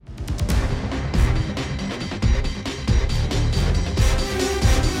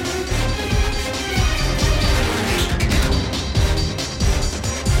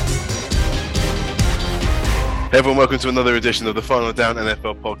Hey everyone, welcome to another edition of the Final Down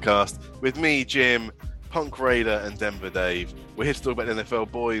NFL podcast with me, Jim, Punk Raider, and Denver Dave. We're here to talk about the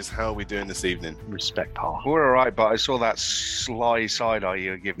NFL. Boys, how are we doing this evening? Respect, pal. We're all right, but I saw that sly side eye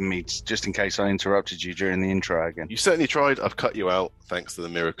you were giving me just in case I interrupted you during the intro again. You certainly tried. I've cut you out thanks to the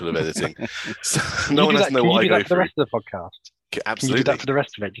miracle of editing. So no one has to know what I go through. through. The rest of the podcast. Absolutely. Can you do that for the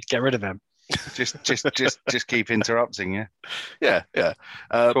rest of it? Just get rid of him. Just keep interrupting, yeah. Yeah.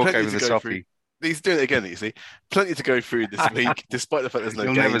 Talk plenty over to the go toffee. through. He's doing it again, you see. Plenty to go through this week, despite the fact there's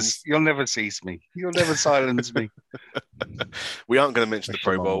no games. You'll never cease me. You'll never silence me. We aren't going to mention the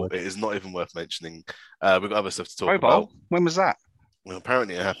Pro Bowl. onward. It is not even worth mentioning. We've got other stuff to talk Pro about. Bowl? When was that? Well,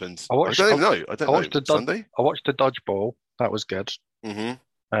 apparently it happened. I watched- I don't know. I watched know. the Sunday? I watched the dodgeball. That was good. Mm-hmm.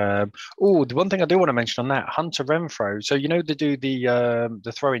 The one thing I do want to mention on that, Hunter Renfro. So you know they do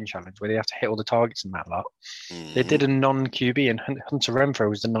the throw-in challenge where they have to hit all the targets and that lot. They did a non-QB, and Hunter Renfro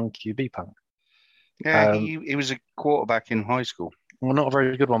was the non-QB punk. Yeah, he was a quarterback in high school. Well, not a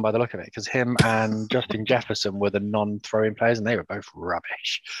very good one by the look of it, because him and Justin Jefferson were the non-throwing players, and they were both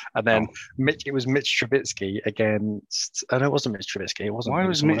rubbish. And then it was Mitch Trubisky against. Oh, no, it wasn't Mitch Trubisky. It wasn't. Why it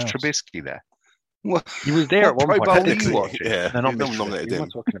was someone Mitch else. Trubisky there? He was there at What one Pro point. Bowl were you Technically. watching? Yeah, No, not you've Mitch Trubisky. nominated Who am I him.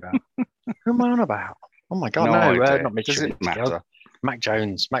 talking about? Who am I on about? Oh my God, no, idea. not Mitch Does it Trubisky. matter? Mac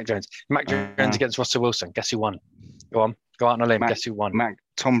Jones. Mac Jones against Russell Wilson. Guess who won? Go on, go out on a limb. Guess who won?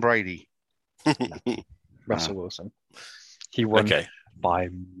 Tom Brady. Russell Wilson. He won Okay. by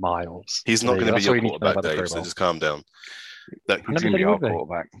miles. He's not There going you to go. be That's all your you need to know quarterback, about the Pro Dave, so Bowl. just calm down. That, He's never going to said be he our would be.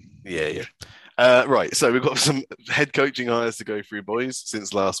 quarterback. yeah. Right, so we've got some head coaching hires to go through, boys,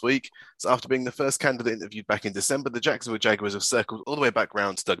 since last week. So after being the first candidate interviewed back in December, the Jacksonville Jaguars have circled all the way back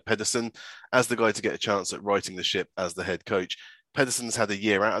round to Doug Pederson as the guy to get a chance at righting the ship as the head coach. Pederson's had a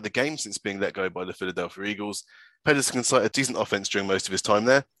year out of the game since being let go by the Philadelphia Eagles. Pederson can cite a decent offense during most of his time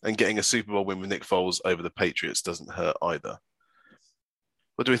there, and getting a Super Bowl win with Nick Foles over the Patriots doesn't hurt either.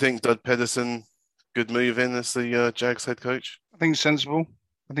 What do we think, Doug Pederson? Good move in as the Jags head coach? I think it's sensible.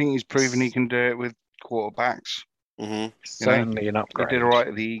 I think he's proven he can do it with quarterbacks. Mm-hmm. Certainly an He upgrade. did all right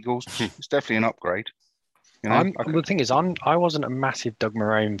at the Eagles. It's definitely an upgrade. You know? The thing is, I wasn't a massive Doug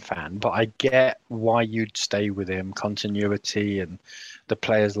Marrone fan, but I get why you'd stay with him, continuity, and the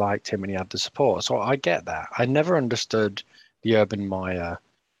players liked him and he had the support. So I get that. I never understood the Urban Meyer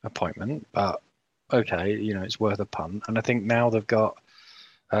appointment, but okay, it's worth a punt. And I think now they've got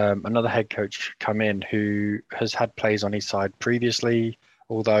another head coach come in who has had plays on his side previously,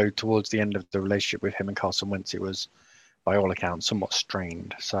 although towards the end of the relationship with him and Carson Wentz, it was, by all accounts, somewhat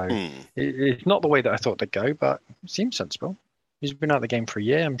strained. So it's not the way that I thought they'd go, but it seems sensible. He's been out of the game for a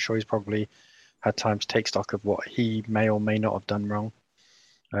year. I'm sure he's probably had time to take stock of what he may or may not have done wrong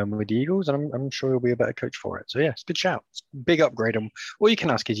with the Eagles, and I'm sure he'll be a better coach for it. So yeah, it's a good shout. It's a big upgrade. And all you can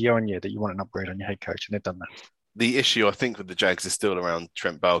ask is year on year that you want an upgrade on your head coach, and they've done that. The issue, I think, with the Jags is still around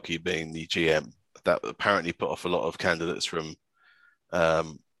Trent Baalke being the GM. That apparently put off a lot of candidates from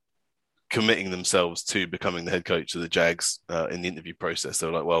committing themselves to becoming the head coach of the Jags in the interview process. They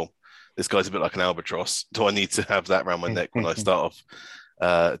were like, well, this guy's a bit like an albatross. Do I need to have that around my neck when I start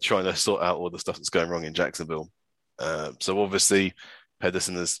off trying to sort out all the stuff that's going wrong in Jacksonville? So obviously,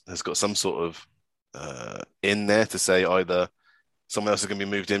 Pedersen has got some sort of in there to say either someone else is going to be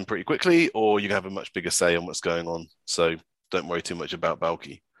moved in pretty quickly, or you can have a much bigger say on what's going on. So don't worry too much about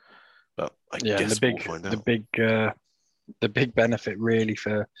Baalke. But I guess we'll find out. The big benefit really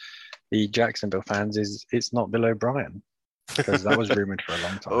for the Jacksonville fans is it's not Bill O'Brien, because that was rumored for a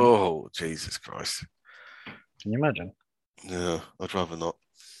long time. Oh, Jesus Christ. Can you imagine? Yeah, I'd rather not.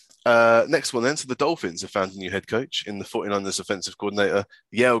 Next one then. So the Dolphins have found a new head coach in the 49ers offensive coordinator,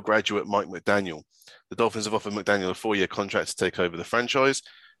 Yale graduate Mike McDaniel. The Dolphins have offered McDaniel a 4-year contract to take over the franchise.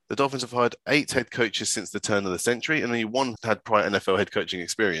 The Dolphins have hired 8 head coaches since the turn of the century, and only 1 had prior NFL head coaching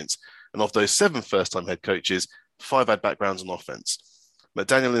experience. And of those 7 first-time head coaches, 5 had backgrounds on offense.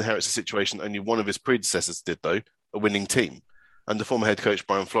 McDaniel inherits a situation only one of his predecessors did, though, a winning team. Under former head coach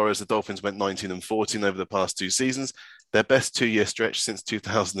Brian Flores, the Dolphins went 19-14 over the past 2 seasons, their best 2-year stretch since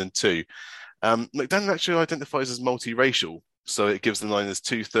 2002. McDaniel actually identifies as multiracial, so it gives the Niners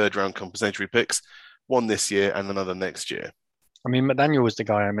 2 third-round compensatory picks, 1 this year and another next year. I mean, McDaniel was the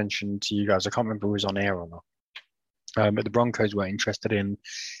guy I mentioned to you guys. I can't remember who was on air or not. But the Broncos were interested in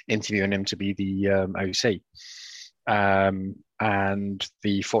interviewing him to be the OC. And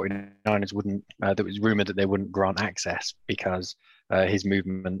the 49ers wouldn't, there was rumored that they wouldn't grant access because his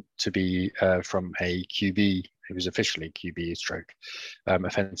movement to be from a QB, he was officially QB stroke,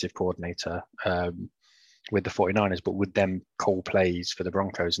 offensive coordinator with the 49ers, but would then call plays for the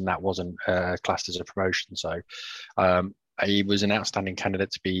Broncos, and that wasn't classed as a promotion. So he was an outstanding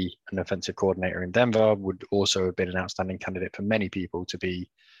candidate to be an offensive coordinator in Denver, would also have been an outstanding candidate for many people to be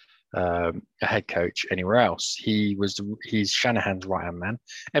a head coach anywhere else. He's Shanahan's right-hand man.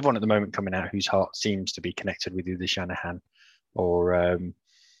 Everyone at the moment coming out whose heart seems to be connected with either Shanahan or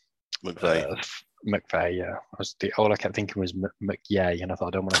McVay. Yeah, all I kept thinking was McYay, and I thought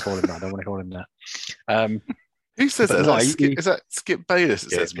I don't want to call him that. I don't want to call him that. Who says that? No, Is that Skip Bayless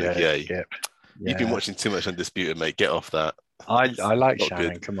that says McYay? Skip. You've been watching too much Undisputed, mate. Get off that. I like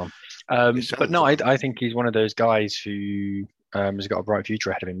Shannon. Come on. But no, I think he's one of those guys who has got a bright future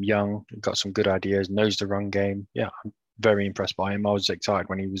ahead of him. Young, got some good ideas, knows the run game. Yeah, I'm very impressed by him. I was excited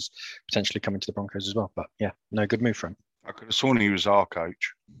when he was potentially coming to the Broncos as well. But yeah, no, good move for him. I could have sworn he was our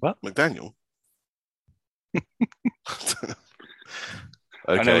coach. What? McDaniel? Okay.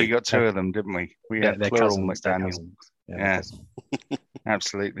 I know we got two of them, didn't we? We had plural McDaniel. Yeah,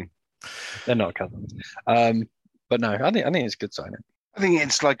 absolutely. They're not cousins. But no, I think it's a good signing. I think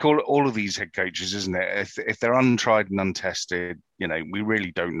it's like all of these head coaches, isn't it? If they're untried and untested, we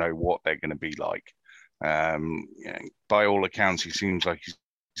really don't know what they're going to be like. By all accounts, he seems like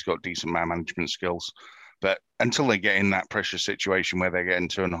he's got decent man management skills. But until they get in that pressure situation where they're getting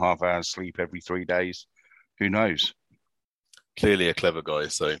 2.5 hours sleep every 3 days, who knows? Clearly a clever guy,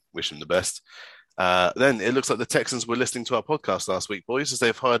 so wish him the best. Then it looks like the Texans were listening to our podcast last week, boys, as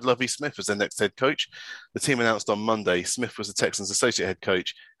they've hired Lovie Smith as their next head coach. The team announced on Monday Smith was the Texans' associate head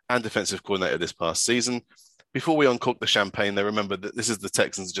coach and defensive coordinator this past season. Before we uncork the champagne, they remembered that this is the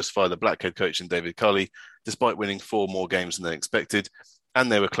Texans just fired the black head coach in David Culley, despite winning 4 more games than they expected. And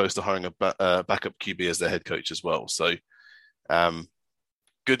they were close to hiring a backup QB as their head coach as well. So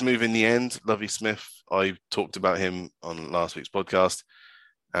good move in the end. Lovie Smith, I talked about him on last week's podcast.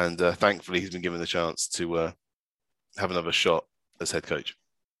 And thankfully, he's been given the chance to have another shot as head coach.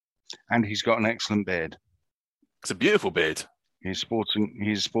 And he's got an excellent beard. It's a beautiful beard. He's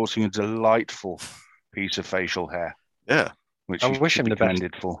sporting a delightful piece of facial hair. Yeah. Which I wish him the best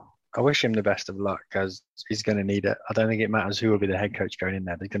for. I wish him the best of luck, because he's going to need it. I don't think it matters who will be the head coach going in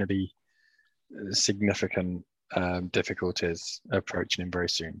there. There's going to be significant difficulties approaching him very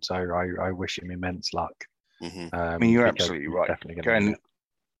soon. So I wish him immense luck. Mm-hmm. I mean, you're absolutely right.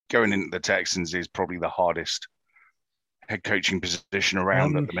 Going into the Texans is probably the hardest head coaching position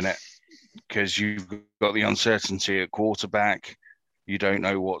around at the minute, because you've got the uncertainty at quarterback. You don't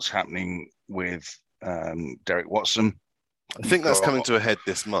know what's happening with Derek Watson. I think that's coming to a head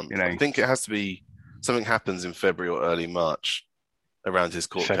this month. I think it has to be something happens in February or early March around his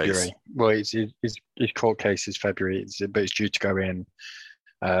court case. Well, his court case is February, but it's due to go in.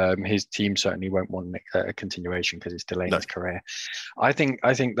 His team certainly won't want a continuation because it's delaying his career. I think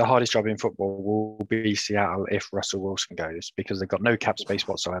the hardest job in football will be Seattle if Russell Wilson goes, because they've got no cap space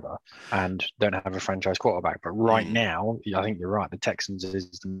whatsoever and don't have a franchise quarterback. But right now, I think you're right. The Texans is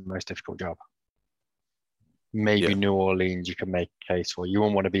the most difficult job. Maybe New Orleans you can make a case for. You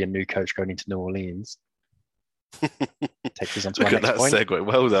won't want to be a new coach going into New Orleans. Take us on to Look at that point. segue.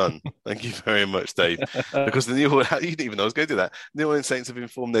 Well done. Thank you very much, Dave. Because you didn't even know I was going to do that. New Orleans Saints have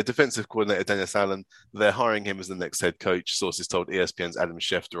informed their defensive coordinator, Dennis Allen, they're hiring him as the next head coach. Sources told ESPN's Adam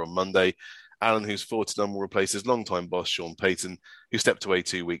Schefter on Monday. Allen, who's 49, will replace his longtime boss, Sean Payton, who stepped away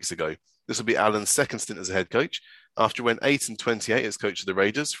 2 weeks ago. This will be Allen's second stint as a head coach. After he went 8-28 as coach of the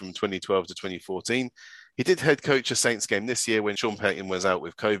Raiders from 2012 to 2014, he did head coach a Saints game this year when Sean Payton was out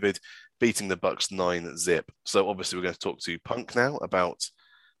with COVID, beating the Bucs 9-0. So obviously we're going to talk to Punk now about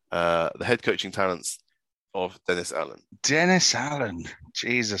the head coaching talents of Dennis Allen. Dennis Allen,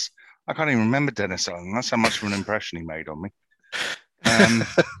 Jesus, I can't even remember Dennis Allen. That's how much of an impression he made on me.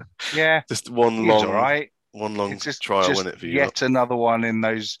 Yeah, just one long trial, just wasn't it, for you? Yet another one in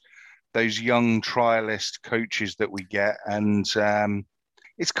those young trialist coaches that we get, and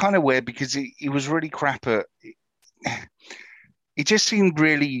it's kind of weird because he was really crap at. He just seemed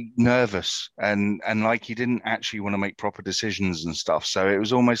really nervous and like he didn't actually want to make proper decisions and stuff. So it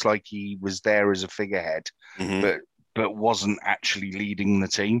was almost like he was there as a figurehead, but wasn't actually leading the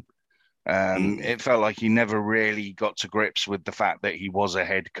team. It felt like he never really got to grips with the fact that he was a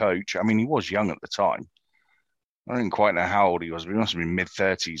head coach. I mean, he was young at the time. I don't quite know how old he was, but he must have been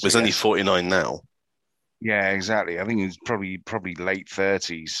mid-30s. He's only 49 now. Yeah, exactly. I think he was probably late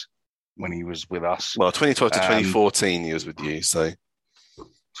 30s when he was with us. Well, 2012 to 2014 he was with you, so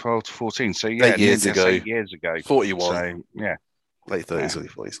 12 to 14. So yeah, 8 years ago. 8 years ago. 41. So yeah. Late 30s, early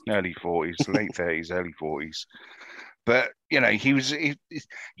 40s. Early 40s, late 30s, early 40s. But,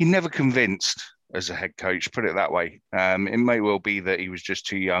 he never convinced as a head coach, put it that way. It may well be that he was just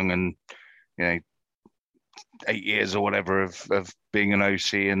too young and, 8 years or whatever of being an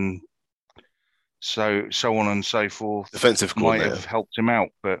OC and so on and so forth Defensive might coordinator. have helped him out.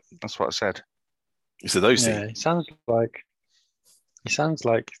 But that's what I said. You said OC. Yeah, he sounds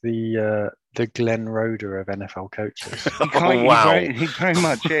like the Glenn Roeder of NFL coaches. Oh, wow. He very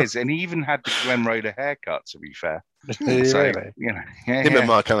much is, and he even had the Glenn Roeder haircut. To be fair, Really? Him and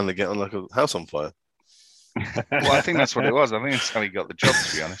Mark Allen are getting like a house on fire. Well, I think that's what it was. I think that's how he got the job.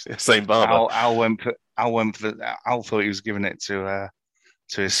 To be honest, Same barber. Al thought he was giving it to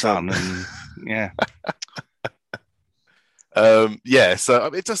his son, and yeah. So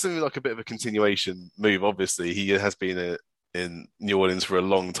it does seem like a bit of a continuation move. Obviously, he has been in New Orleans for a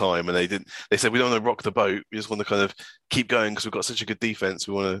long time, and they said we don't want to rock the boat. We just want to kind of keep going because we've got such a good defense.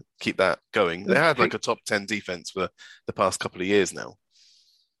 We want to keep that going. They had like a top 10 defense for the past couple of years now.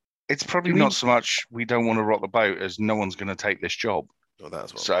 It's probably not so much we don't want to rock the boat as no one's going to take this job. Oh,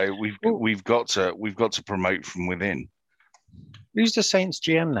 that's well. So we've got to promote from within. Who's the Saints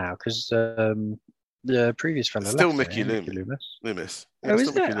GM now? Because the previous fellow Still left, Mickey Loomis. Loomis. Oh,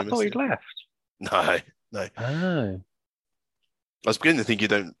 is it? I thought he'd left. No. Oh. I was beginning to think you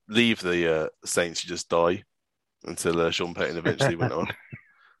don't leave the Saints, you just die until Sean Payton eventually went on. The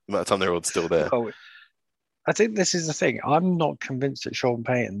amount of time they're all still there. Oh, I think this is the thing. I'm not convinced that Sean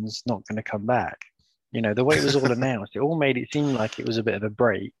Payton's not going to come back. You know, the way it was all announced, it all made it seem like it was a bit of a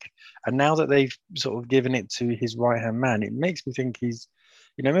break. And now that they've sort of given it to his right-hand man, it makes me think he's,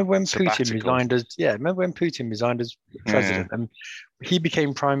 remember when Putin resigned as president and he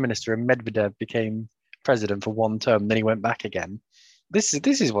became prime minister and Medvedev became president for one term, then he went back again. This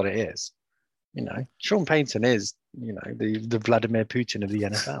is what it is. Sean Payton is, the Vladimir Putin of the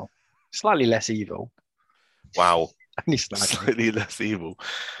NFL. Slightly less evil. Wow. Only slightly less evil.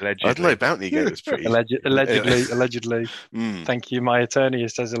 Allegedly. I don't know, Bounty Gate was pretty... Allegedly. Thank you, my attorney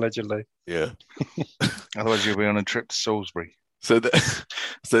says allegedly. Yeah. Otherwise you'll be on a trip to Salisbury. So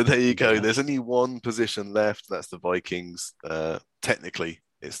there you go. There's only one position left. That's the Vikings. Technically,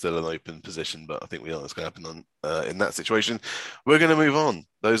 it's still an open position, but I think we know what's going to happen in that situation. We're going to move on.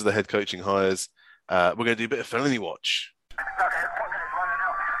 Those are the head coaching hires. We're going to do a bit of felony watch.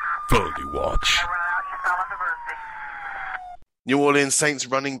 Felony watch. New Orleans Saints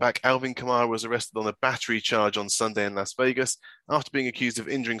running back Alvin Kamara was arrested on a battery charge on Sunday in Las Vegas after being accused of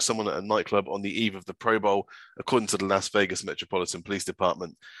injuring someone at a nightclub on the eve of the Pro Bowl, according to the Las Vegas Metropolitan Police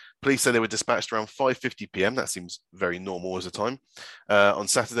Department. Police say they were dispatched around 5:50 p.m. That seems very normal as a time. On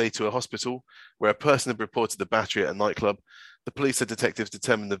Saturday to a hospital where a person had reported the battery at a nightclub. The police said detectives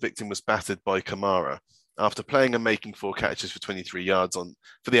determined the victim was battered by Kamara. After playing and making 4 catches for 23 yards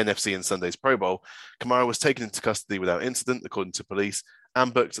for the NFC in Sunday's Pro Bowl, Kamara was taken into custody without incident, according to police,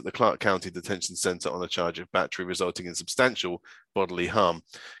 and booked at the Clark County Detention Center on a charge of battery resulting in substantial bodily harm.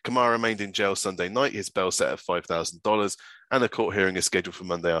 Kamara remained in jail Sunday night, his bail set at $5,000, and a court hearing is scheduled for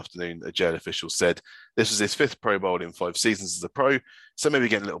Monday afternoon, a jail official said. This was his 5th Pro Bowl in 5 seasons as a pro, so maybe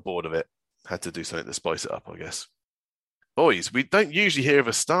getting a little bored of it. Had to do something to spice it up, I guess. Boys, we don't usually hear of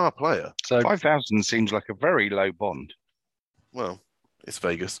a star player. So 5,000 seems like a very low bond. Well, it's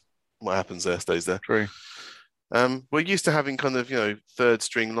Vegas. What happens there stays there. True. We're used to having kind of, 3rd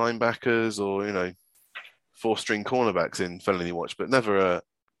string linebackers or, 4th string cornerbacks in felony watch, but never a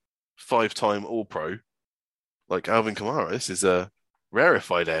 5-time All-Pro like Alvin Kamara. This is a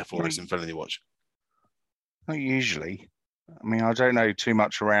rarefied air for us in felony watch. Not usually. I mean, I don't know too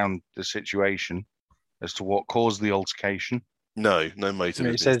much around the situation as to what caused the altercation. No motive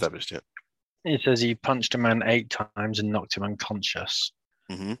has been established yet. It says he punched a man 8 times and knocked him unconscious.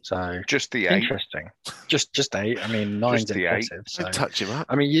 Mm-hmm. So just the 8. Interesting. Just 8. I mean, 9's impressive. So. Touch him up.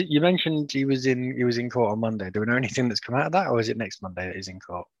 I mean, you mentioned he was in court on Monday. Do we know anything that's come out of that, or is it next Monday that he's in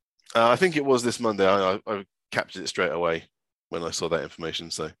court? I think it was this Monday. I captured it straight away when I saw that information.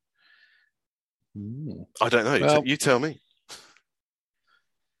 So I don't know. Well, you tell me.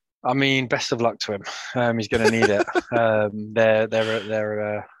 I mean, best of luck to him. He's going to need it.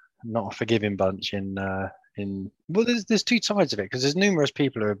 They're not a forgiving bunch in. Well, there's 2 sides of it because there's numerous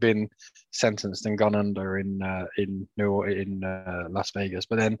people who have been sentenced and gone under in Las Vegas,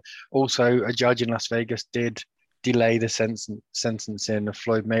 but then also a judge in Las Vegas did delay the sentencing of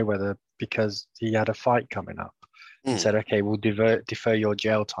Floyd Mayweather because he had a fight coming up. And said, okay, we'll defer your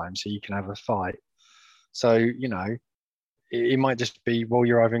jail time so you can have a fight. So it might just be, well,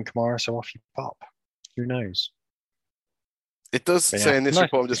 you're Ivan Kamara, so off you pop. Who knows? It does say in this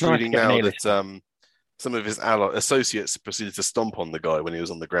report, I'm just reading now, that some of his associates proceeded to stomp on the guy when he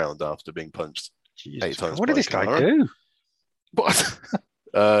was on the ground after being punched 8 times. What did this guy do? What?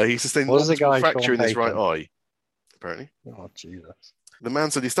 He sustained a fracture in his right eye, apparently. Oh, Jesus. The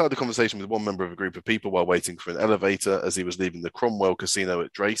man said he started the conversation with one member of a group of people while waiting for an elevator as he was leaving the Cromwell Casino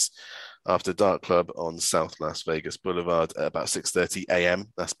at Drace after a dark club on South Las Vegas Boulevard at about 6:30 a.m.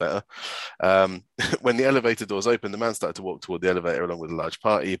 That's better. When the elevator doors opened, the man started to walk toward the elevator along with a large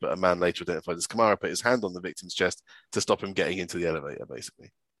party, but a man later identified as Kamara put his hand on the victim's chest to stop him getting into the elevator,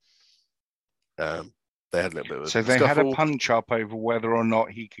 basically. They had a little bit of a So they scuffle. had a punch up over whether or not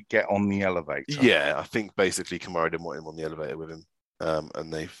he could get on the elevator. Yeah, I think basically Kamara didn't want him on the elevator with him.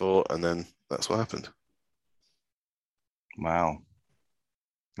 And they fought, and then that's what happened. Wow.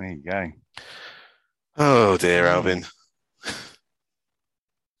 There you go. Oh dear, Alvin.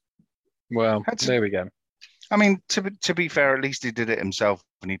 Well, there we go. I mean, to be fair, at least he did it himself,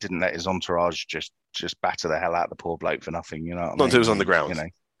 and he didn't let his entourage just batter the hell out of the poor bloke for nothing. You know, what I Not mean? until it was on the ground. You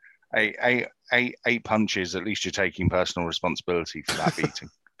know, eight punches. At least you're taking personal responsibility for that beating.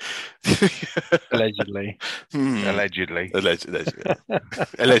 Allegedly. Allegedly.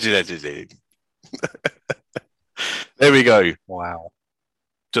 Allegedly. There we go. Wow.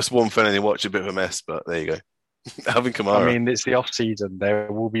 Just one friendly watch, a bit of a mess, but there you go. Alvin Kamara. I mean, it's the off season.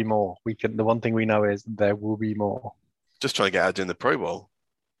 There will be more. The one thing we know is there will be more. Just trying to get out doing the Pro Bowl,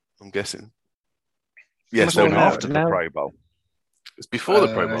 I'm guessing. Yes, Well, after the Pro Bowl. It's before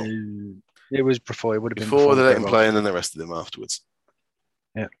the Pro Bowl. It was before. It would have been Before they the let Pro him Bowl. play and then they arrested him afterwards.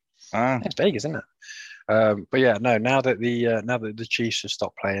 Yeah. Ah. It's Vegas, isn't it? But yeah, no. Now that the Chiefs have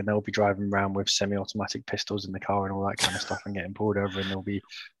stopped playing, they'll be driving around with semi-automatic pistols in the car and all that kind of stuff, and getting pulled over, and there'll be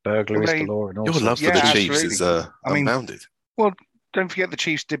burglaries galore and all. Your love for the Chiefs is unbounded. Well, don't forget the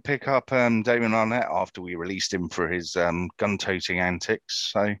Chiefs did pick up Damon Arnett after we released him for his gun-toting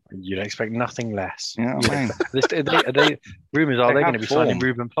antics. So you'd expect nothing less. Yeah, rumors are they're going to be form. signing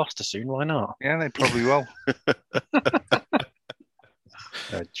Ruben Foster soon. Why not? Yeah, they probably will.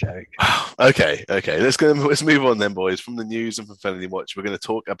 A joke. Okay. Let's move on then, boys. From the news and from Felony Watch, we're going to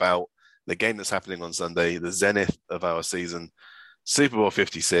talk about the game that's happening on Sunday, the zenith of our season, Super Bowl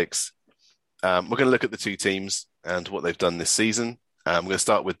 56. We're going to look at the two teams and what they've done this season. We're going to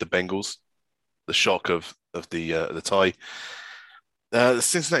start with the Bengals, the shock of the tie. The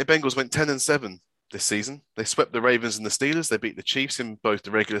Cincinnati Bengals went 10-7 this season. They swept the Ravens and the Steelers. They beat the Chiefs in both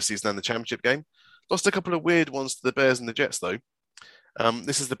the regular season and the championship game. Lost a couple of weird ones to the Bears and the Jets, though.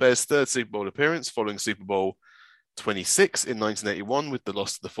 This is the Bears' third Super Bowl appearance following Super Bowl 26 in 1981 with the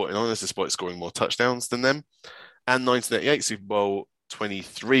loss to the 49ers despite scoring more touchdowns than them, and 1988 Super Bowl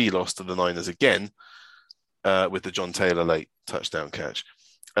 23 loss to the Niners again with the John Taylor late touchdown catch.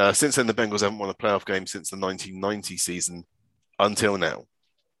 Since then, the Bengals haven't won a playoff game since the 1990 season until now.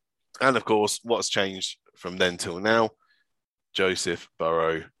 And of course, what's changed from then till now? Joseph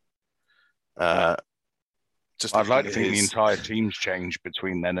Burrow. I'd like to think the entire team's changed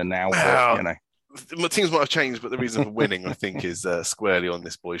between then and now. Well, but, you know. My teams might have changed, but the reason for winning, I think, is squarely on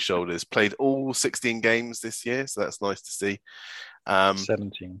this boy's shoulders. Played all 16 games this year, so that's nice to see.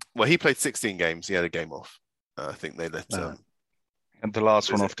 17. Well, he played 16 games. He had a game off. I think they let... and the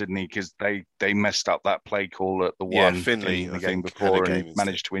last one off, didn't he? Because they messed up that play call at the one Finley, in the game before and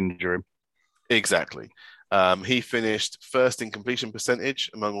managed to injure him. Exactly. He finished first in completion percentage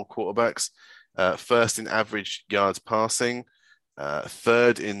among all quarterbacks, first in average yards passing,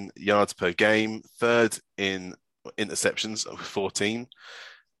 third in yards per game, third in interceptions of 14,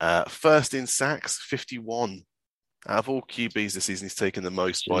 first in sacks, 51. Out of all QBs this season, he's taken the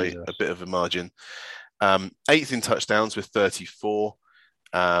most by a bit of a margin. Eighth in touchdowns with 34.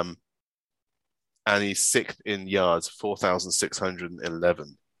 And he's sixth in yards,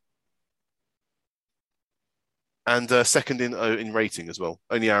 4,611. And second in rating as well.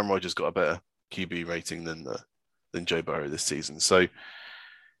 Only Aaron Rodgers got a better QB rating than Joe Burrow this season. So I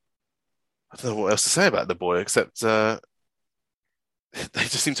don't know what else to say about the boy, except they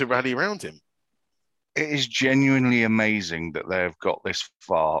just seem to rally around him. It is genuinely amazing that they've got this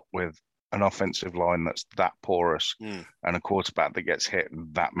far with an offensive line that's that porous and a quarterback that gets hit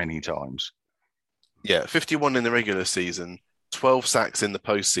that many times. Yeah, 51 in the regular season, 12 sacks in the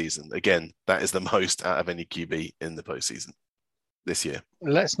postseason. Again, that is the most out of any QB in the postseason this year.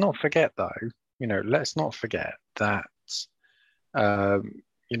 Let's not forget, though, that,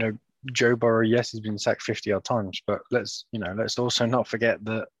 Joe Burrow, yes, he's been sacked 50 odd times, but let's also not forget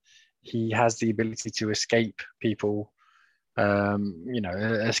that he has the ability to escape people,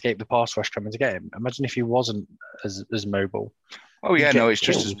 escape the pass rush coming to get him. Imagine if he wasn't as mobile. Oh, yeah, no, it's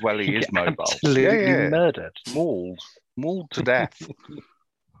just as well he is mobile. Absolutely murdered. Mauled to death. I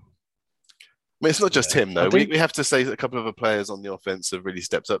mean, it's not just him, though. We have to say that a couple of the players on the offense have really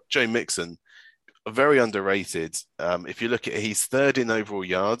stepped up. Joe Mixon, very underrated. If you look at it, he's third in overall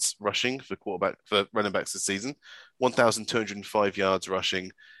yards rushing for running backs this season, 1,205 yards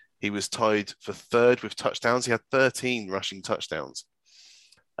rushing. He was tied for third with touchdowns. He had 13 rushing touchdowns.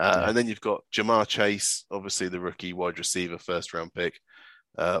 And then you've got Jamar Chase, obviously the rookie wide receiver, first round pick,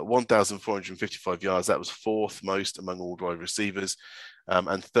 1,455 yards. That was fourth most among all wide receivers,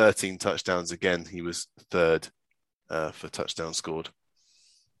 and 13 touchdowns. Again, he was third for touchdowns scored.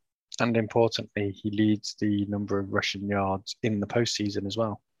 And importantly, he leads the number of rushing yards in the postseason as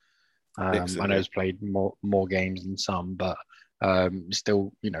well. I know he's played more games than some, but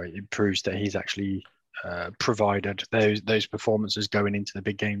still, it proves that he's actually provided those performances going into the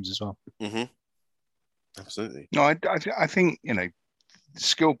big games as well. Mm-hmm. Absolutely. No, I think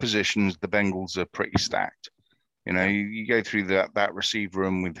skill positions, the Bengals are pretty stacked. You go through that receiver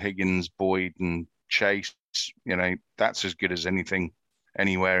room with Higgins, Boyd, and Chase. That's as good as anything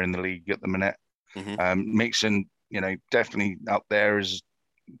anywhere in the league at the minute. Mm-hmm. Mixon, definitely up there as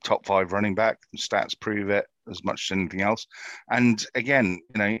top 5 running back. The stats prove it as much as anything else. And again,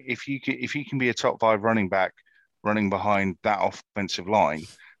 if you can be a top 5 running back running behind that offensive line,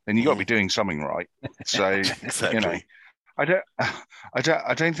 then you got to be doing something right. So exactly. I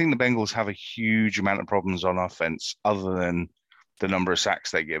don't think the Bengals have a huge amount of problems on offense other than the number of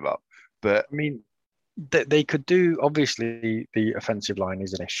sacks they give up. But I mean, they could do, obviously the offensive line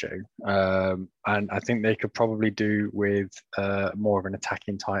is an issue, and I think they could probably do with more of an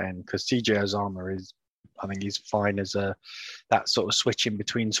attacking tight end, because CJ Uzomah I think he's fine as that sort of switching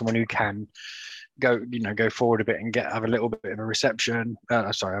between someone who can go forward a bit and have a little bit of a reception,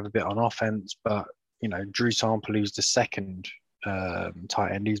 have a bit on offense. But Drew Sample, who's the second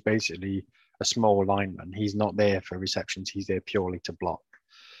tight end, he's basically a small lineman. He's not there for receptions, he's there purely to block.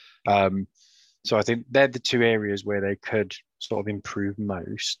 So I think they're the two areas where they could sort of improve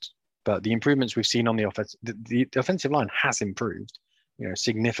most. But the improvements we've seen on the offense, the offensive line has improved,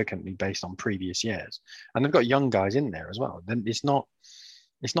 significantly based on previous years, and they've got young guys in there as well. Then it's not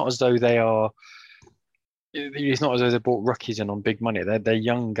as though they are. It's not as though they bought rookies in on big money. They're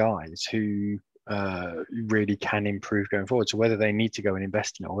young guys who really can improve going forward. So whether they need to go and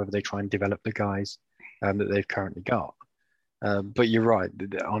invest in it, or whether they try and develop the guys that they've currently got. But you're right.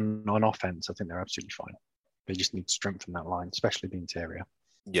 On offense, I think they're absolutely fine. They just need to strengthen that line, especially the interior.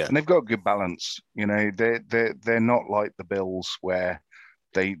 Yeah, and they've got a good balance. They're not like the Bills where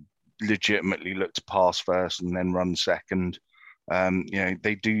they legitimately look to pass first and then run second.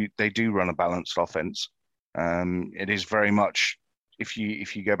 They do run a balanced offense. It is very much, if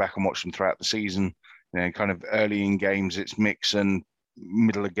you go back and watch them throughout the season, kind of early in games it's Mixon,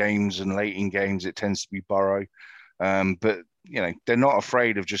 middle of games and late in games it tends to be Burrow. But they're not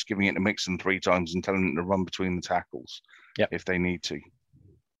afraid of just giving it to Mixon 3 times and telling them to run between the tackles if they need to.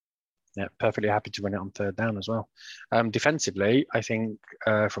 Yeah, perfectly happy to run it on third down as well. Defensively, I think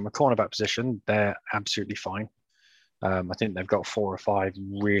from a cornerback position, they're absolutely fine. I think they've got 4 or 5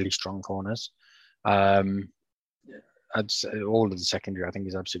 really strong corners. I'd say all of the secondary, I think,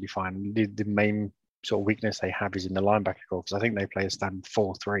 is absolutely fine. The main sort of weakness they have is in the linebacker core, because I think they play a standard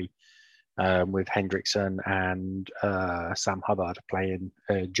 4-3. With Hendrickson and Sam Hubbard playing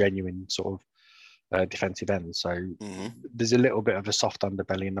a genuine sort of defensive end. So there's a little bit of a soft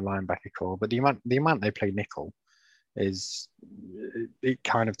underbelly in the linebacker core, but the amount they play nickel it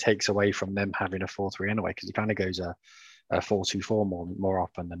kind of takes away from them having a 4-3 anyway, because it kind of goes a 4-2-4 more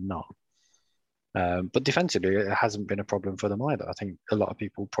often than not. But defensively, it hasn't been a problem for them either. I think a lot of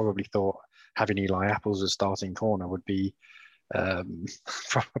people probably thought having Eli Apples as starting corner would be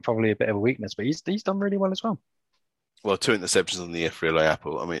probably a bit of a weakness, but he's done really well as well. Well, 2 interceptions on the year for Eli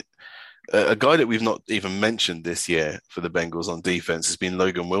Apple. I mean, a guy that we've not even mentioned this year for the Bengals on defense has been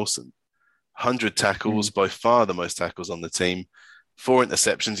Logan Wilson. 100 tackles, by far the most tackles on the team. 4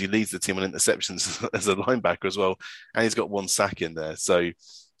 interceptions. He leads the team on interceptions as a linebacker as well, and he's got 1 sack in there. So,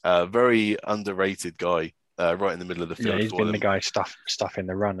 very underrated guy. Right in the middle of the field. Yeah, he's been the guy stuffing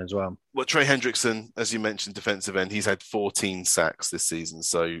the run as well. Well, Trey Hendrickson, as you mentioned, defensive end, he's had 14 sacks this season,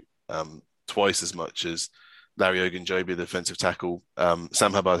 so twice as much as Larry Ogunjobi, the defensive tackle.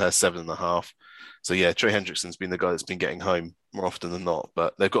 Sam Hubbard has 7.5. So yeah, Trey Hendrickson's been the guy that's been getting home more often than not,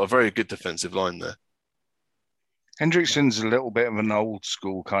 but they've got a very good defensive line there. Hendrickson's a little bit of an old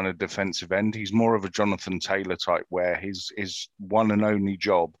school kind of defensive end. He's more of a Jonathan Taylor type, where his one and only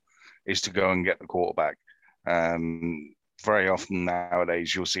job is to go and get the quarterback. Very often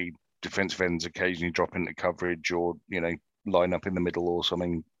nowadays you'll see defensive ends occasionally drop into coverage or line up in the middle or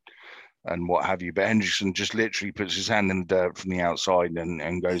something and what have you, but Hendrickson just literally puts his hand in the dirt from the outside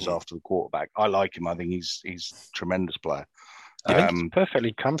and goes after the quarterback. I like him. I think he's a tremendous player. I think he's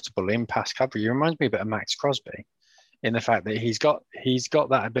perfectly comfortable in pass coverage. He reminds me a bit of Max Crosby in the fact that he's got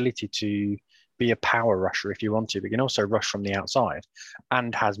that ability to be a power rusher if you want to, but he can also rush from the outside,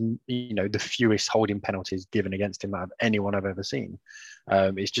 and has the fewest holding penalties given against him out of anyone I've ever seen.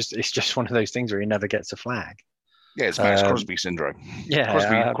 It's just one of those things where he never gets a flag. Yeah, it's Max Crosby syndrome.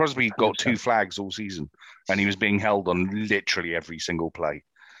 Yeah, Crosby got 2 flags all season, and he was being held on literally every single play.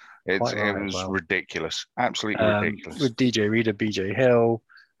 It was ridiculous, absolutely ridiculous. With DJ Reader, BJ Hill,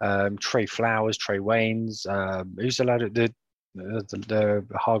 Trey Flowers, Trey Waynes, who's the lad at the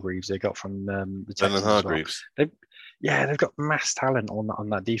Hargreaves they got from the Texans. Hargreaves. Well. They've got mass talent on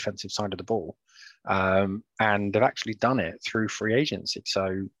that defensive side of the ball, and they've actually done it through free agency.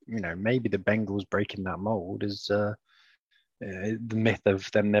 So maybe the Bengals breaking that mold is the myth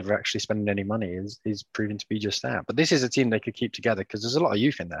of them never actually spending any money is proving to be just that. But this is a team they could keep together because there's a lot of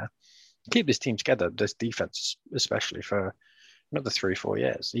youth in there. Keep this team together, this defense especially, for another 3 or 4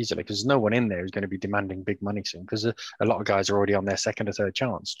 years easily, because no one in there is going to be demanding big money soon, because a lot of guys are already on their second or third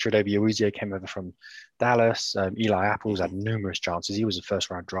chance. Tre'Davious Awuzie came over from Dallas. Eli Apples had numerous chances. He was a first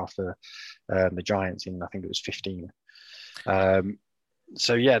round draft for the Giants in, I think it was 15.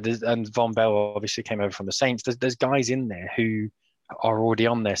 So yeah, and Von Bell obviously came over from the Saints. There's guys in there who are already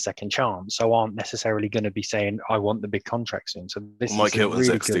on their second chance, so aren't necessarily going to be saying, I want the big contract soon. So this Mike Hilton's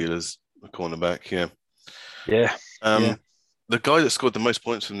really ex-Steelers, the cornerback, yeah. The guy that scored the most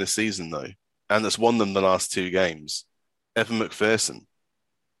points from this season, though, and that's won them the last 2 games, Evan McPherson.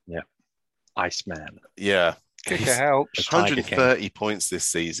 Yeah. Iceman. Yeah. Kicker helps. 130 points this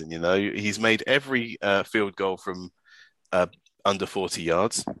season, He's made every field goal from under 40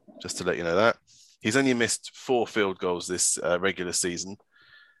 yards, just to let you know that. He's only missed 4 field goals this regular season.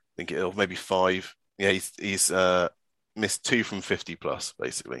 I think it'll maybe 5. Yeah, he's missed 2 from 50 plus,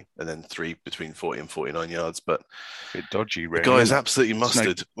 basically, and then 3 between 40 and 49 yards. But a bit dodgy, really. The guy is absolutely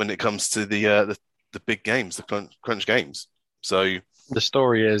mustard when it comes to the big games, the crunch games. So the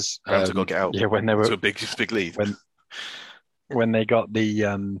story is Rams have got to get out. Yeah, when they were to a big lead. When they got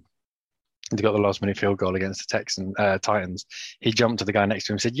the last minute field goal against the Titans, he jumped to the guy next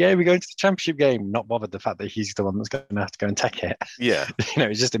to him and said, "Yeah, we're going to the championship game." Not bothered the fact that he's the one that's going to have to go and take it. Yeah,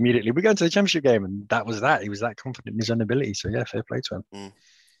 it's just immediately, we're going to the championship game, and that was that. He was that confident in his own ability. So yeah, fair play to him.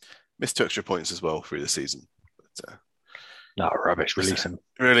 Missed 2 extra points as well through the season. But, no, rubbish. Release him.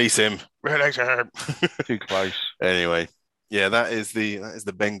 Release him. Too close. Anyway, yeah, that is the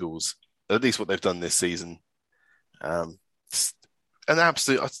Bengals. At least what they've done this season. An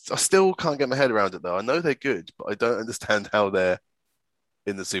absolute. I still can't get my head around it though. I know they're good, but I don't understand how they're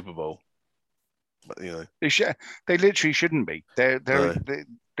in the Super Bowl. But, they literally shouldn't be. Their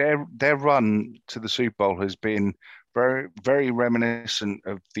run to the Super Bowl has been very, very reminiscent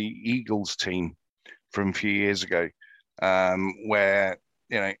of the Eagles team from a few years ago, where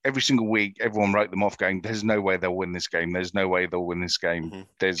every single week everyone wrote them off, going, "There's no way they'll win this game. There's no way they'll win this game. Mm-hmm.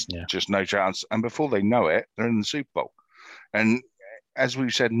 There's just no chance." And before they know it, they're in the Super Bowl. And as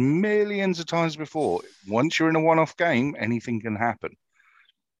we've said millions of times before, once you're in a one-off game, anything can happen.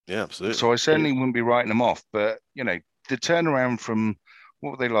 Yeah, absolutely. So I certainly wouldn't be writing them off. But, the turnaround from,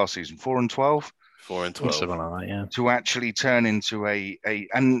 what were they last season, 4-12? 4-12. Something like that, yeah. To actually turn into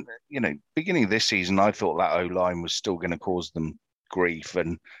beginning of this season, I thought that O-line was still going to cause them grief.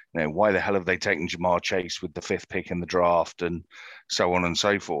 And, why the hell have they taken Jamar Chase with the 5th pick in the draft and so on and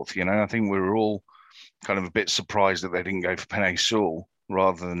so forth? I think we were all kind of a bit surprised that they didn't go for Penei Sewell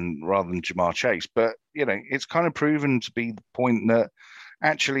rather than Jamar Chase. But, it's kind of proven to be the point that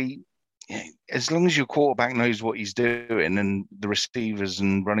actually, as long as your quarterback knows what he's doing and the receivers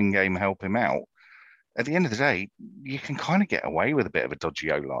and running game help him out, at the end of the day, you can kind of get away with a bit of a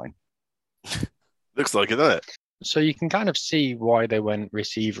dodgy O-line. Looks like it, doesn't it? So you can kind of see why they went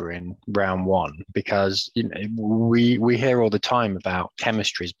receiver in round 1, because we hear all the time about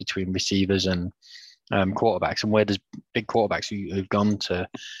chemistries between receivers and quarterbacks, and where there's big quarterbacks who've gone to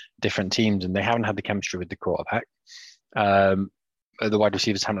different teams and they haven't had the chemistry with the quarterback. The wide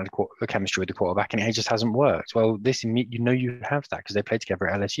receivers haven't had the chemistry with the quarterback, and it just hasn't worked. Well, you have that because they played together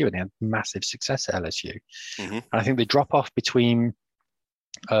at LSU and they had massive success at LSU. Mm-hmm. And I think the drop off between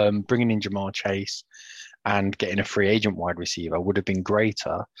bringing in Jamar Chase and getting a free agent wide receiver would have been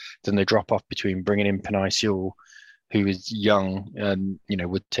greater than the drop off between bringing in Penei Sewell, who is young and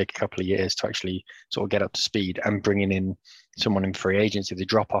would take a couple of years to actually sort of get up to speed, and bringing in someone in free agency. The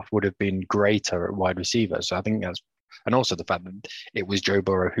drop off would have been greater at wide receiver. So I think that's, and also the fact that it was Joe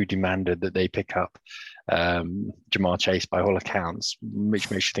Burrow who demanded that they pick up Jamar Chase by all accounts,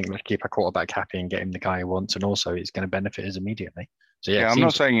 which makes you think, let's keep our quarterback happy and get him the guy he wants, and also it's going to benefit us immediately. So yeah, I'm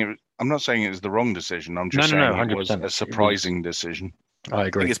not saying I'm not saying it was the wrong decision. I'm just No, saying no, it was 100%. a surprising decision. I I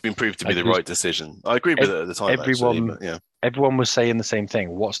agree. think it's been proved to be the Because right decision. I agreed with it at the time, actually. everyone, But yeah, everyone was saying the same thing.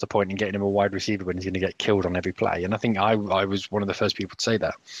 What's the point in getting him a wide receiver when he's going to get killed on every play? And I think I was one of the first people to say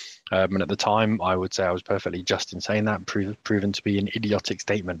that. And at the time, I would say I was perfectly just in saying that, proven to be an idiotic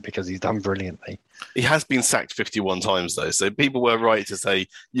statement because he's done brilliantly. he has been sacked 51 times though, so people were right to say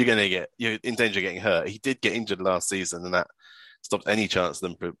you're in danger of getting hurt. He did get injured last season, and that stopped any chance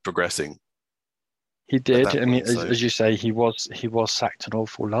of them progressing. He did, and point, as you say, he was sacked an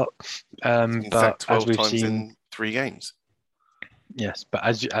awful lot. He's been but sacked 12 as we've times seen, in 3 games. yes, but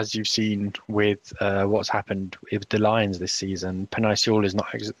as you've seen with what's happened with the Lions this season, Penei Sewell is not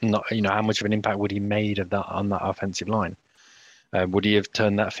how much of an impact would he made of that on that offensive line? Would he have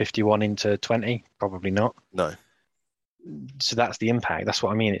turned that 51 into 20? Probably not. No. So that's the impact. That's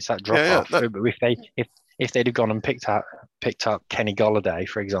what I mean. It's that drop off. No. But if they'd have gone and picked up Kenny Golladay,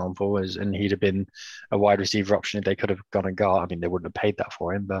 for example, and he'd have been a wide receiver option, they could have gone and got. I mean, they wouldn't have paid that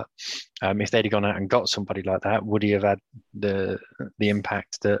for him, but if they'd have gone out and got somebody like that, would he have had the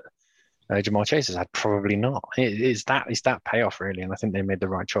impact that Ja'Marr Chase has had? Probably not. It's that payoff really, and I think they made the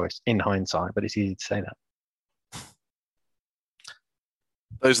right choice in hindsight. But it's easy to say that.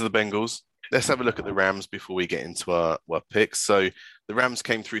 Those are the Bengals. Let's have a look at the Rams before we get into our picks. So the Rams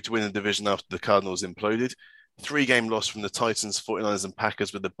came through to win the division after the Cardinals imploded. 3-game loss from the Titans, 49ers, and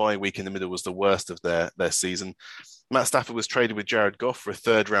Packers, with the bye week in the middle, was the worst of their season. Matt Stafford was traded with Jared Goff for a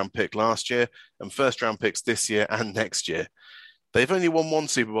 3rd-round pick last year and 1st-round picks this year and next year. They've only won 1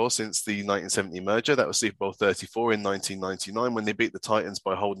 Super Bowl since the 1970 merger. That was Super Bowl 34 in 1999 when they beat the Titans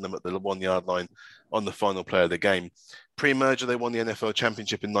by holding them at the 1-yard line on the final play of the game. Pre-merger, they won the NFL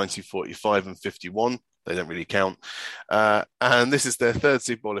Championship in 1945 and 51. They don't really count. And this is their 3rd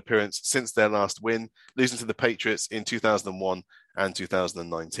Super Bowl appearance since their last win, losing to the Patriots in 2001 and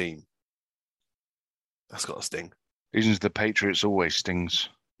 2019. That's got a sting. Losing to the Patriots always stings.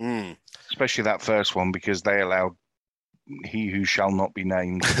 Especially that first one, because they allowed he who shall not be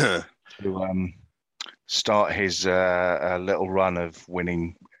named to start his little run of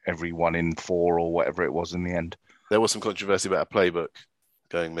winning every 1 in 4 or whatever it was in the end. There was some controversy about a playbook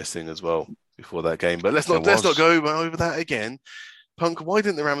going missing as well before that game, but let's not go over that again. Punk, why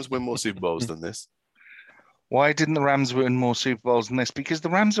didn't the Rams win more Super Bowls than this? Why didn't the Rams win more Super Bowls than this? Because the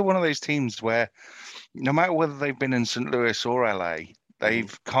Rams are one of those teams where no matter whether they've been in St. Louis or LA,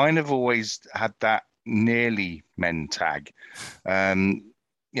 they've kind of always had that nearly men tag. They've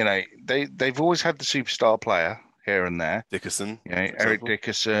always had the superstar player here and there. Dickerson. Eric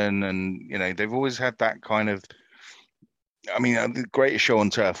Dickerson, and they've always had that kind of. I mean, the Greatest Show on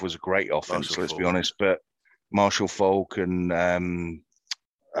Turf was a great offense, let's be honest, but Marshall Faulk and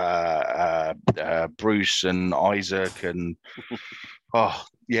Bruce and Isaac and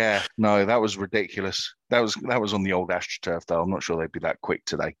that was ridiculous. That was on the old AstroTurf though. I'm not sure they'd be that quick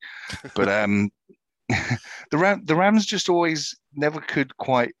today, but the Rams just always never could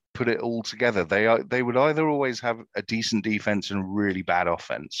quite put it all together. They would either always have a decent defense and a really bad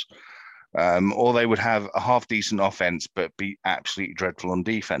offense, or they would have a half decent offense but be absolutely dreadful on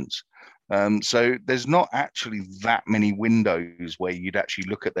defense. So there's not actually that many windows where you'd actually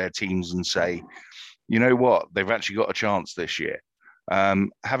look at their teams and say, you know what, they've actually got a chance this year.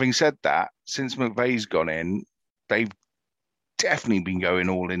 Having said that, since McVay's gone in, they've definitely been going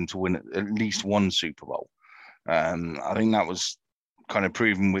all in to win at least 1 Super Bowl. I think that was kind of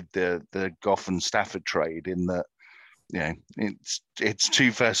proven with the Goff and Stafford trade in that, it's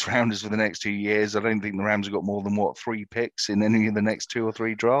 2 first-rounders for the next 2 years. I don't think the Rams have got more than 3 picks in any of the next 2 or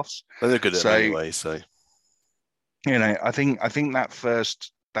 3 drafts. Well, they're good at it anyway, so I think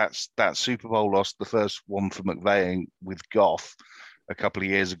that Super Bowl loss, the first one for McVay with Goff a couple of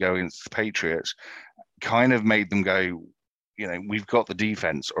years ago against the Patriots, kind of made them go, we've got the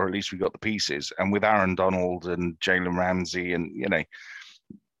defense, or at least we've got the pieces. And with Aaron Donald and Jalen Ramsey, and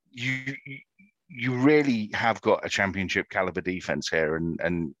you really have got a championship caliber defense here.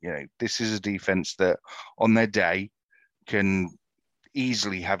 And this is a defense that on their day can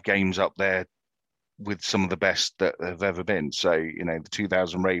easily have games up there with some of the best that have ever been. So, the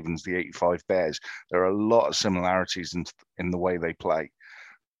 2000 Ravens, the 85 Bears, there are a lot of similarities in the way they play.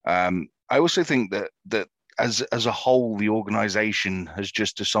 I also think that as a whole, the organization has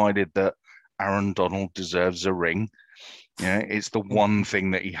just decided that Aaron Donald deserves a ring. It's the one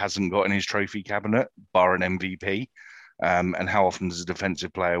thing that he hasn't got in his trophy cabinet, bar an MVP. And how often does a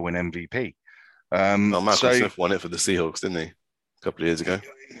defensive player win MVP? Malcolm Smith won it for the Seahawks, didn't he? A couple of years ago.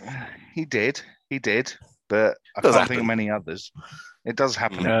 He did, but I can't think of many others. It does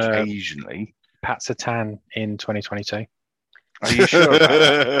happen occasionally. Pat Surtain in 2022. Are you sure about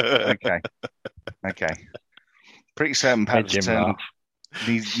that? Okay. Pretty certain Pat Jim Turner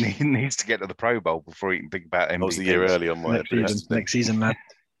needs to get to the Pro Bowl before he can think about MVP. I was a year early on my next season, lad.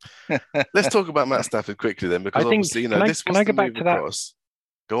 Let's talk about Matt Stafford quickly then, because obviously, this was the move across.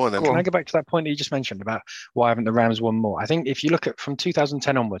 Go on then. Can I go back to that point that you just mentioned about why haven't the Rams won more? I think if you look at from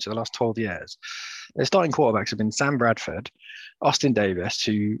 2010 onwards to the last 12 years, their starting quarterbacks have been Sam Bradford, Austin Davis,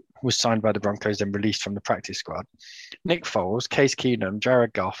 who was signed by the Broncos and released from the practice squad, Nick Foles, Case Keenum,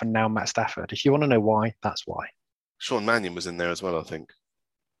 Jared Goff, and now Matt Stafford. If you want to know why, that's why. Sean Mannion was in there as well, I think.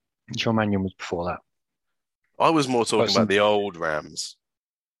 Sean Mannion was before that. I was more talking about the old Rams.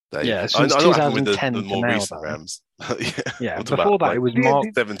 Dave. Yeah, since 2010 the more to now, recent Rams. Yeah, before that, it was Mark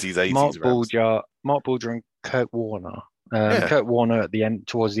 70s, 80s Mark Bulger and Kurt Warner. Kurt Warner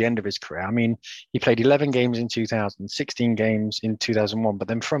towards the end of his career. I mean, he played 11 games in 2000, 16 games in 2001, but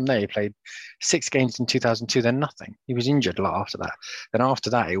then from there he played 6 games in 2002, then nothing. He was injured a lot after that. Then after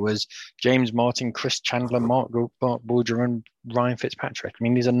that, it was James Martin, Chris Chandler, Mark Bulger, and Ryan Fitzpatrick. I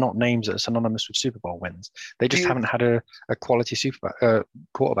mean, these are not names that are synonymous with Super Bowl wins. They just haven't had a quality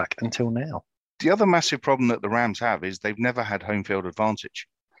quarterback until now. The other massive problem that the Rams have is they've never had home field advantage.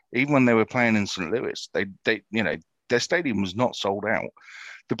 Even when they were playing in St. Louis, their stadium was not sold out.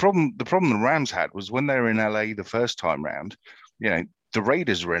 The problem the Rams had was when they were in LA the first time round, the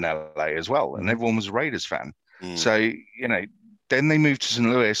Raiders were in LA as well, and everyone was a Raiders fan. So, then they moved to St.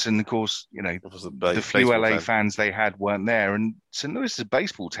 Louis, and of course, the few LA fans they had weren't there. And St. Louis is a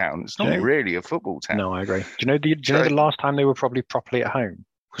baseball town. It's not really a football town. No, I agree. Do you know the last time they were probably properly at home?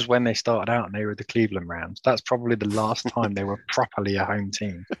 Was when they started out and they were the Cleveland Rams. That's probably the last time they were properly a home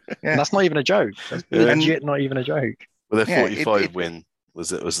team. And that's not even a joke. That's legit not even a joke. Well, their 45 win was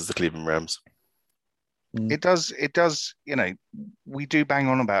the Cleveland Rams. It does, we do bang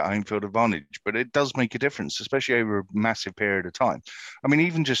on about home field advantage, but it does make a difference, especially over a massive period of time. I mean,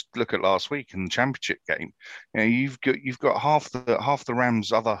 even just look at last week in the championship game. You've got half the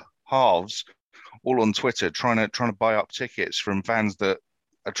Rams' other halves all on Twitter trying to buy up tickets from fans that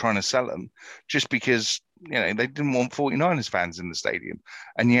are trying to sell them, just because they didn't want 49ers fans in the stadium,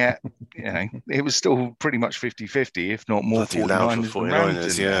 and yet it was still pretty much 50-50, if not more.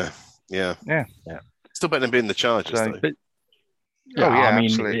 49ers, yeah. Still better than being the Chargers, though. I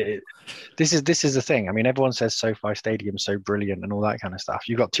mean, this is the thing. I mean, everyone says SoFi Stadium's so brilliant and all that kind of stuff.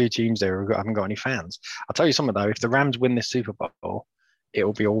 You've got 2 teams there who haven't got any fans. I'll tell you something though. If the Rams win this Super Bowl, it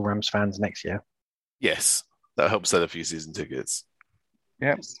will be all Rams fans next year. Yes, that helps sell a few season tickets.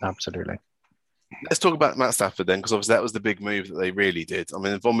 Yeah, absolutely. Let's talk about Matt Stafford then, because obviously that was the big move that they really did. I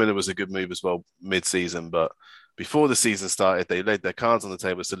mean, Von Miller was a good move as well mid-season, but before the season started, they laid their cards on the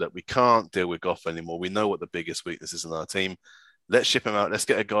table and said, look, we can't deal with Goff anymore. We know what the biggest weakness is in our team. Let's ship him out. Let's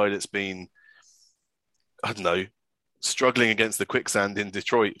get a guy that's been, I don't know, struggling against the quicksand in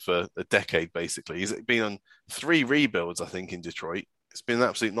Detroit for a decade, basically. He's been on 3 rebuilds, I think, in Detroit. It's been an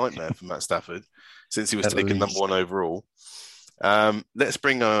absolute nightmare for Matt Stafford since he was taken number 1 overall. Let's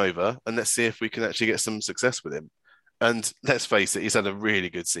bring him over and let's see if we can actually get some success with him. And let's face it, he's had a really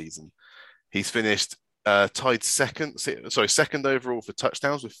good season. He's finished tied second overall for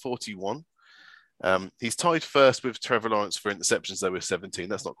touchdowns with 41. He's tied first with Trevor Lawrence for interceptions, though, with 17.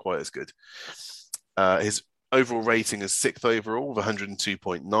 That's not quite as good. His overall rating is 6th overall with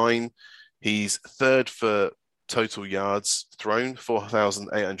 102.9. He's 3rd for total yards thrown,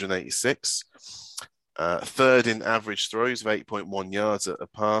 4,886. 3rd in average throws of 8.1 yards a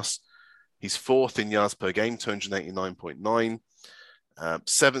pass. He's 4th in yards per game, 289.9.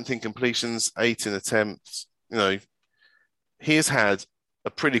 7th in completions, 8 in attempts. He has had a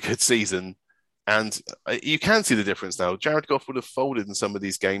pretty good season, and you can see the difference now. Jared Goff would have folded in some of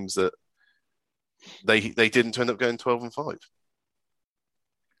these games that they didn't end up going 12-5.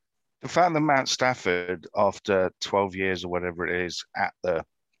 The fact that Matt Stafford, after 12 years or whatever it is at the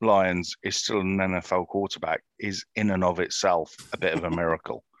Lions, is still an NFL quarterback is in and of itself a bit of a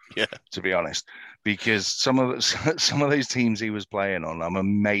miracle. Yeah, to be honest, because some of those teams he was playing on, I'm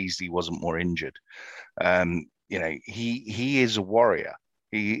amazed he wasn't more injured. He is a warrior.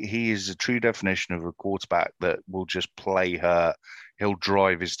 He is a true definition of a quarterback that will just play hurt. He'll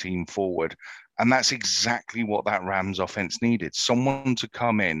drive his team forward, and that's exactly what that Rams offense needed. Someone to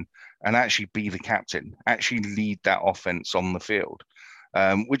come in and actually be the captain, actually lead that offense on the field,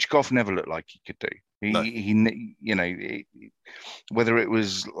 which Goff never looked like he could do. Whether it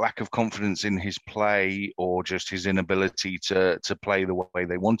was lack of confidence in his play or just his inability to play the way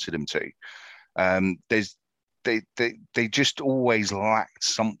they wanted him to, they just always lacked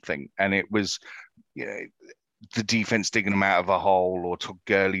something, and it was the defense digging them out of a hole, or Todd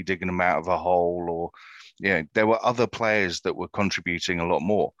Gurley digging them out of a hole, or there were other players that were contributing a lot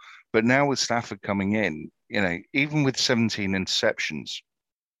more. But now with Stafford coming in, even with 17 interceptions,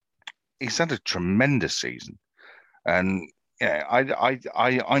 he's had a tremendous season. And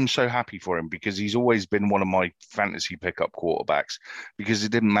I'm so happy for him because he's always been one of my fantasy pickup quarterbacks because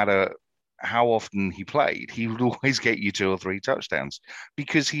it didn't matter how often he played, he would always get you 2 or 3 touchdowns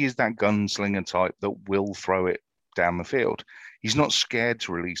because he is that gunslinger type that will throw it down the field. He's not scared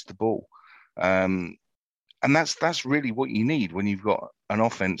to release the ball. And that's really what you need when you've got an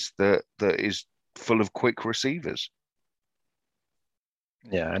offense that is full of quick receivers.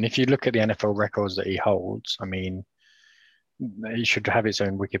 Yeah, and if you look at the NFL records that he holds, I mean, it should have its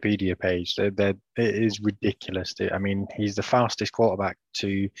own Wikipedia page. It is ridiculous. I mean, he's the fastest quarterback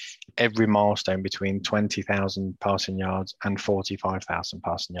to every milestone between 20,000 passing yards and 45,000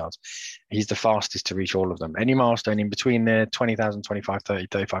 passing yards. He's the fastest to reach all of them. Any milestone in between there, 20,000, 25, 30,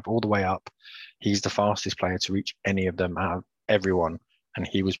 35, all the way up, he's the fastest player to reach any of them out of everyone. And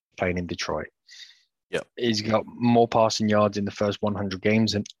he was playing in Detroit. Yeah, he's got more passing yards in the first 100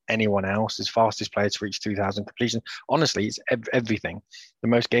 games than anyone else. His fastest player to reach 2,000 completions. Honestly, it's everything. The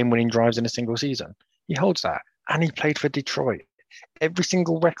most game-winning drives in a single season. He holds that, and he played for Detroit. Every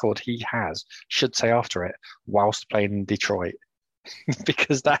single record he has should say after it, whilst playing in Detroit,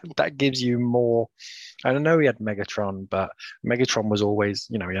 because that gives you more. I don't know he had Megatron, but Megatron was always,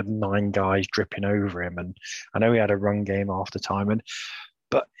 he had 9 guys dripping over him, and I know he had a run game after time,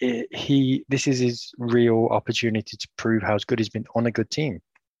 But this is his real opportunity to prove how good he's been on a good team.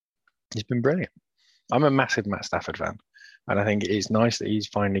 He's been brilliant. I'm a massive Matt Stafford fan, and I think it's nice that he's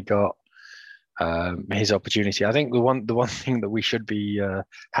finally got his opportunity. I think the one thing that we should be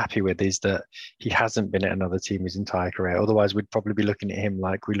happy with is that he hasn't been at another team his entire career. Otherwise, we'd probably be looking at him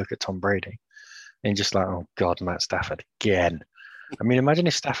like we look at Tom Brady, and just like, oh God, Matt Stafford again. I mean, imagine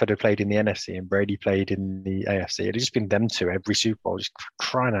if Stafford had played in the NFC and Brady played in the AFC. It'd just been them two every Super Bowl, just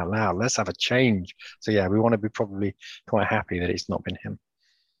crying out loud. Let's have a change. So, yeah, we want to be probably quite happy that it's not been him.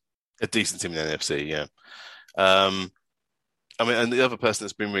 A decent team in the NFC, yeah. I mean, and the other person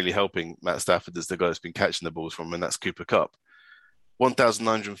that's been really helping Matt Stafford is the guy that's been catching the balls from him, and that's Cooper Kupp.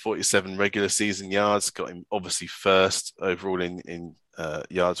 1,947 regular season yards, got him obviously first overall in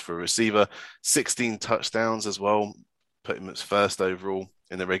yards for a receiver. 16 touchdowns as well, put him as first overall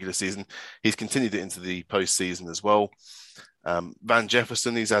in the regular season. He's continued it into the postseason as well. Van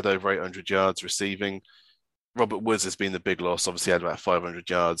Jefferson, he's had over 800 yards receiving. Robert Woods has been the big loss. Obviously, had about 500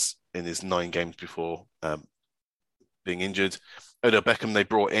 yards in his 9 games before being injured. Odell Beckham, they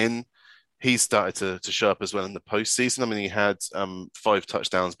brought in. He's started to show up as well in the postseason. I mean, he had 5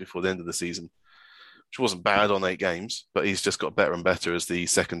 touchdowns before the end of the season, which wasn't bad on 8 games, but he's just got better and better as the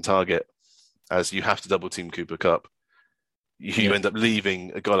second target, as you have to double team Cooper Kupp. You end up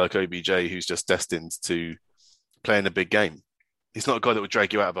leaving a guy like OBJ who's just destined to play in a big game. He's not a guy that would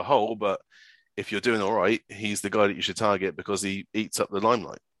drag you out of a hole, but if you're doing all right, he's the guy that you should target because he eats up the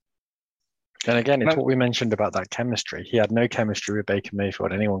limelight. And again, it's what we mentioned about that chemistry. He had no chemistry with Baker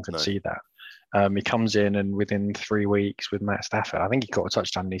Mayfield. Anyone can see that. He comes in and within 3 weeks with Matt Stafford, I think he got a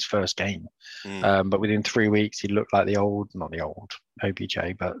touchdown in his first game. But within 3 weeks, he looked like not the old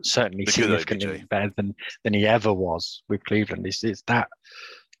OBJ, but certainly significantly better than he ever was with Cleveland. It's that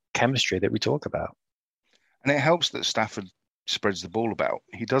chemistry that we talk about. And it helps that Stafford spreads the ball about.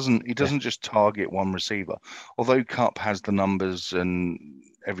 He doesn't just target one receiver. Although Kupp has the numbers and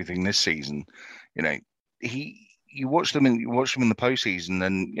everything this season, you watch them in the postseason,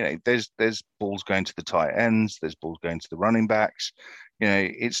 and there's balls going to the tight ends, there's balls going to the running backs.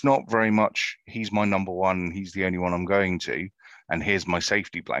 It's not very much. He's my number one. He's the only one I'm going to, and here's my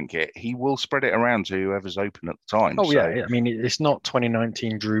safety blanket. He will spread it around to whoever's open at the time. Oh, yeah. I mean, it's not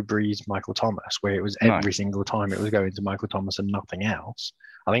 2019 Drew Brees, Michael Thomas, where it was every single time it was going to Michael Thomas and nothing else.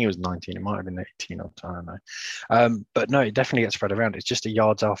 I think it was 19. It might have been 18 or I don't know. But no, it definitely gets spread around. It's just a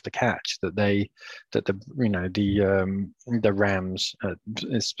yards after catch that the Rams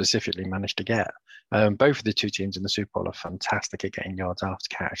specifically managed to get. Both of the two teams in the Super Bowl are fantastic at getting yards after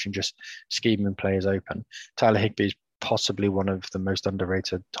catch and just scheming players open. Tyler Higbee's possibly one of the most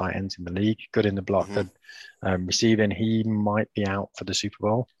underrated tight ends in the league. Good in the block, good receiving. He might be out for the Super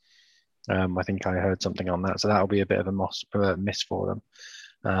Bowl. I think I heard something on that, so that'll be a bit of a miss for them.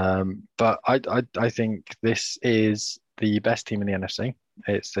 But I think this is the best team in the NFC.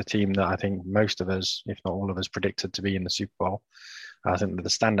 It's the team that I think most of us, if not all of us, predicted to be in the Super Bowl. I think they're the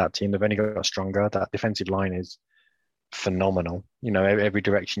standout team. They've only got stronger. That defensive line is phenomenal. Every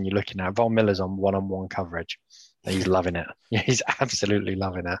direction you're looking at. Von Miller's on one-on-one coverage. He's loving it. He's absolutely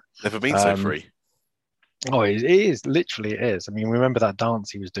loving it. Never been so free. Oh, it is literally it is. I mean, remember that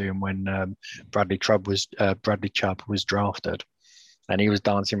dance he was doing when Bradley Chubb was drafted, and he was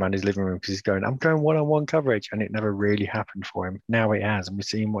dancing around his living room because he's going, "I'm going one-on-one coverage," and it never really happened for him. Now it has, and we're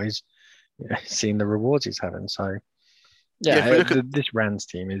seeing seeing the rewards he's having. So Yeah, if we yeah, look at this Rams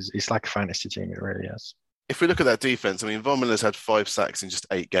team is it's like a fantasy team. It really is. if we look at that defense, I mean, Von Miller's had 5 sacks in just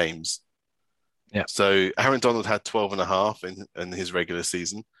 8 games. Yeah. So Aaron Donald had 12 and a half in his regular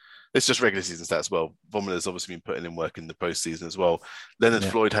season. It's just regular season stats as well. Von Miller's obviously been putting in work in the postseason as well. Leonard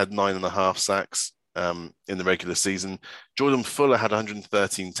Yeah. Floyd had 9.5 sacks in the regular season. Jordan Fuller had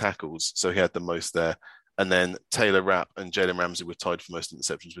 113 tackles, so he had the most there. And then Taylor Rapp and Jalen Ramsey were tied for most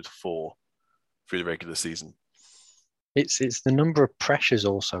interceptions with 4 through the regular season. It's the number of pressures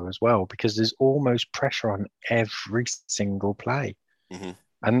also as well, because there's almost pressure on every single play. Mm-hmm.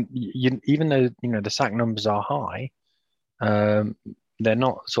 And even though the sack numbers are high, they're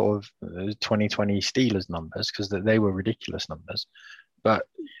not sort of 2020 Steelers numbers, because they were ridiculous numbers. But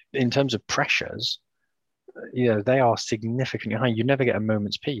in terms of pressures, they are significantly high. You never get a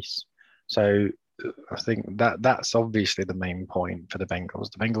moment's peace. So I think that's obviously the main point for the Bengals.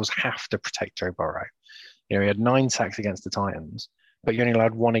 The Bengals have to protect Joe Burrow. He had 9 sacks against the Titans, but you only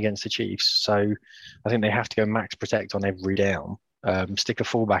allowed 1 against the Chiefs. So I think they have to go max protect on every down. Stick a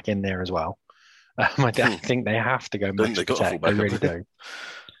fullback in there as well. I think they have to go max protect. They really do.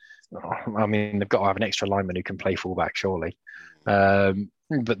 I mean, they've got to have an extra lineman who can play fullback, surely. But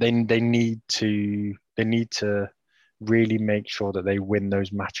they need to really make sure that they win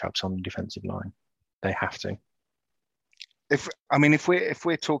those matchups on the defensive line. They have to. If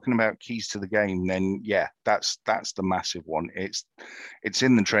we're talking about keys to the game, then yeah, that's the massive one. It's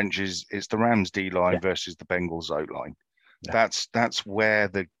in the trenches. It's the Rams D line versus the Bengals O line. Yeah. That's where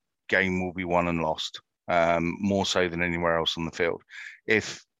the game will be won and lost, more so than anywhere else on the field.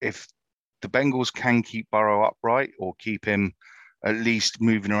 If the Bengals can keep Burrow upright or keep him at least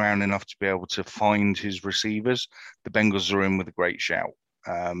moving around enough to be able to find his receivers, the Bengals are in with a great shout.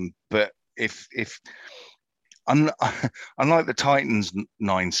 But if unlike the Titans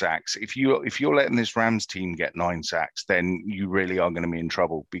 9 sacks, if you're letting this Rams team get 9 sacks, then you really are going to be in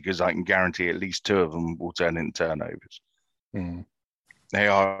trouble, because I can guarantee at least 2 of them will turn into turnovers. They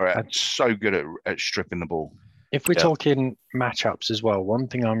are so good at stripping the ball. If we're talking matchups as well, one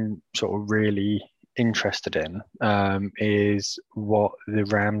thing I'm sort of really interested in is what the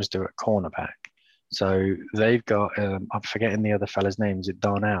Rams do at cornerback. So they've got, I'm forgetting the other fella's name. Is it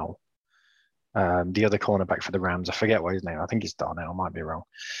Darnell? The other cornerback for the Rams, I forget what his name. I think it's Darnell. I might be wrong,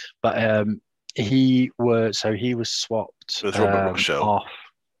 but he was swapped. It was Robert Rochelle off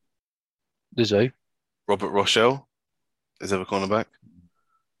the zoo. Robert Rochelle is the cornerback.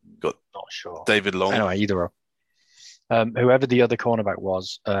 Got not sure. David Long. Anyway, either or. Whoever the other cornerback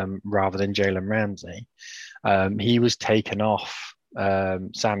was, rather than Jalen Ramsey, he was taken off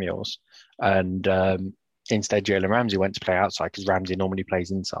Samuels, and instead Jalen Ramsey went to play outside, because Ramsey normally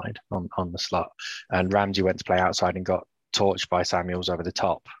plays inside on the slot, and Ramsey went to play outside and got torched by Samuels over the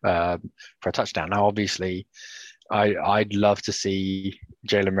top for a touchdown. Now, obviously, I'd love to see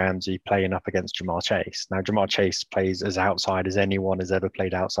Jalen Ramsey playing up against Ja'Marr Chase. Now, Ja'Marr Chase plays as outside as anyone has ever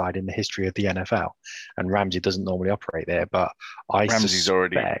played outside in the history of the NFL, and Ramsey doesn't normally operate there. But Ramsey's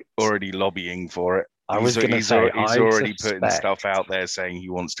already lobbying for it. He's already putting stuff out there saying he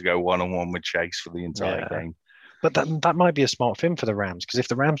wants to go one-on-one with Chase for the entire game. But that might be a smart thing for the Rams, because if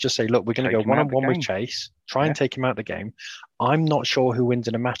the Rams just say, look, we're going to go one-on-one with Chase, try and take him out of the game, I'm not sure who wins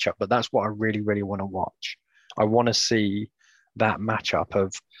in a matchup, but that's what I really, really want to watch. I want to see that matchup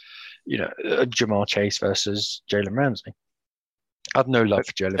of, Ja'Marr Chase versus Jalen Ramsey. I've no love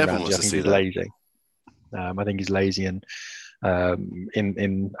for Jalen Ramsey. I think he's lazy. I think he's lazy, and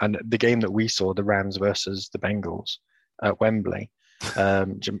and the game that we saw, the Rams versus the Bengals at Wembley,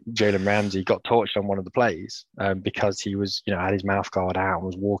 Jalen Ramsey got torched on one of the plays because he was, had his mouth guard out and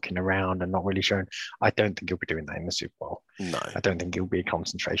was walking around and not really showing. I don't think he'll be doing that in the Super Bowl. No, I don't think it'll be a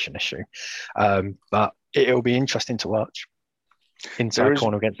concentration issue. But it'll be interesting to watch. Inside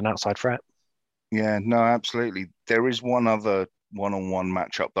corner against an outside threat. Yeah, no, absolutely. There is one other one-on-one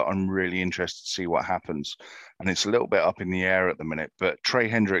matchup that I'm really interested to see what happens, and it's a little bit up in the air at the minute. But Trey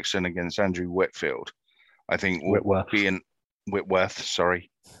Hendrickson against Andrew Whitfield, I think will be an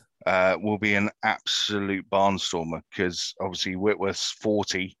absolute barnstormer, because obviously Whitworth's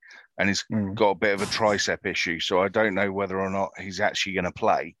 40 and he's got a bit of a tricep issue, so I don't know whether or not he's actually going to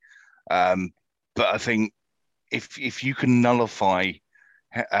play. But I think if you can nullify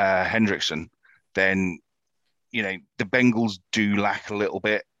Hendrickson, then the Bengals do lack a little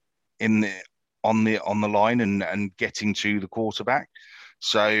bit on the line and getting to the quarterback.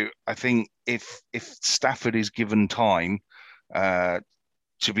 So I think if Stafford is given time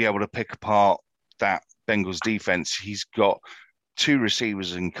to be able to pick apart that Bengals defense, he's got two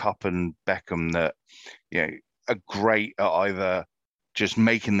receivers in Kupp and Beckham that are great at either just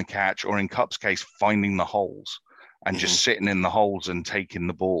making the catch or, in Kupp's case, finding the holes and just sitting in the holes and taking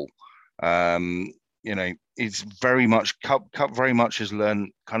the ball. It's very much Kupp very much has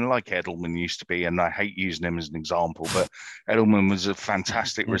learned, kind of like Edelman used to be, and I hate using him as an example, but Edelman was a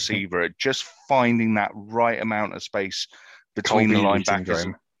fantastic receiver at just finding that right amount of space between the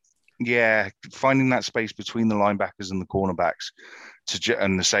linebackers. Yeah, finding that space between the linebackers and the cornerbacks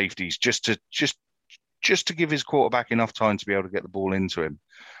and the safeties, just to give his quarterback enough time to be able to get the ball into him.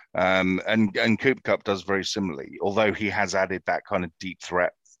 And Cooper Kupp does very similarly, although he has added that kind of deep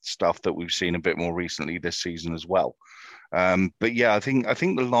threat stuff that we've seen a bit more recently this season as well. But yeah, I think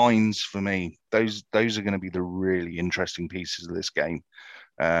the lines for me, those are going to be the really interesting pieces of this game,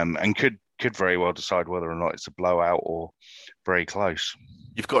 and could very well decide whether or not it's a blowout or very close.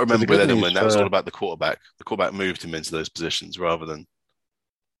 You've got to remember with Edelman, that was all about the quarterback. The quarterback moved him into those positions rather than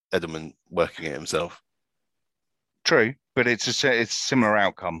Edelman working it himself. True, but it's a similar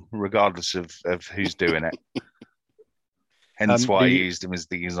outcome regardless of who's doing it. Hence why I used him as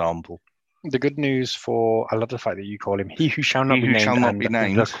the example. The good news I love the fact that you call him he who shall not be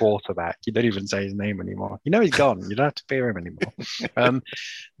named, the quarterback. You don't even say his name anymore. He's gone. You don't have to fear him anymore.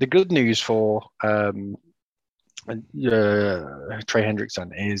 The good news for Trey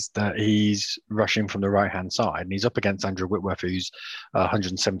Hendrickson is that he's rushing from the right-hand side, and he's up against Andrew Whitworth, who's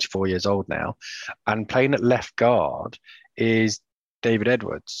 174 years old now, and playing at left guard is David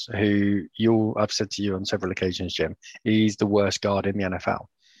Edwards, who I've said to you on several occasions, Jim, he's the worst guard in the NFL.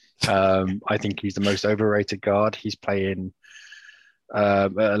 I think he's the most overrated guard. He's playing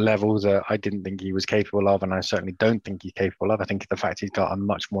at a level that I didn't think he was capable of, and I certainly don't think he's capable of. I think the fact he's got a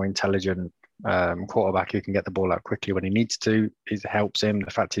much more intelligent quarterback who can get the ball out quickly when he needs to, it helps him. The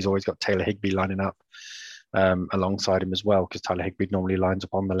fact he's always got Taylor Higbee lining up alongside him as well, because Tyler Higbee normally lines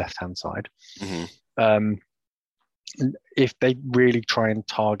up on the left-hand side. If they really try and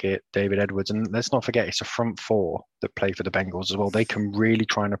target David Edwards, and let's not forget it's a front four that play for the Bengals as well, they can really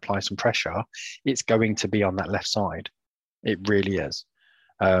try and apply some pressure. It's going to be on that left side. It really is,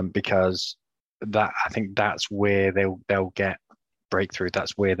 because I think that's where they'll get breakthrough.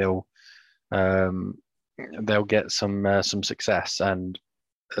 That's where they'll get some success. And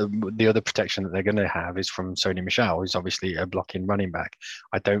the other protection that they're going to have is from Sony Michel, who's obviously a blocking running back.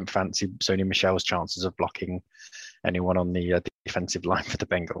 I don't fancy Sony Michel's chances of blocking anyone on the defensive line for the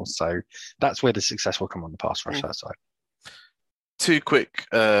Bengals. So that's where the success will come on the pass rush that side. Two quick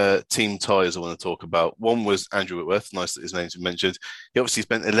team ties I want to talk about. One was Andrew Whitworth. Nice that his name's been mentioned. He obviously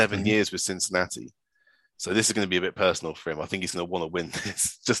spent 11 years with Cincinnati. So this is going to be a bit personal for him. I think he's going to want to win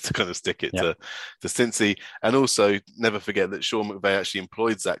this just to kind of stick it to Cincy. And also, never forget that Sean McVay actually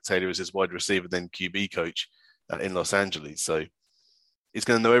employed Zach Taylor as his wide receiver, then QB coach in Los Angeles. So he's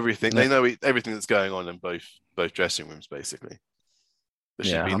going to know everything. Yeah. They know everything that's going on in both dressing rooms, basically.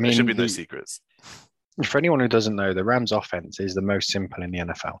 There should be no secrets. For anyone who doesn't know, the Rams offense is the most simple in the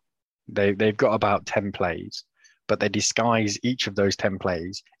NFL. They've got about 10 plays, but they disguise each of those 10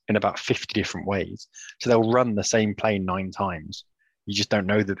 plays in about 50 different ways. So they'll run the same play 9 times. You just don't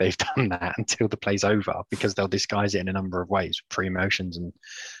know that they've done that until the play's over, because they'll disguise it in a number of ways, pre-motions and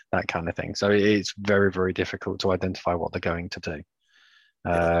that kind of thing. So it's very, very difficult to identify what they're going to do.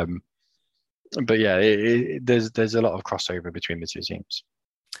 But yeah, there's a lot of crossover between the two teams.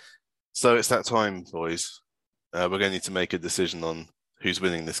 So it's that time, boys. We're going to need to make a decision on who's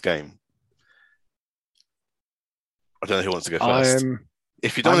winning this game. I don't know who wants to go first.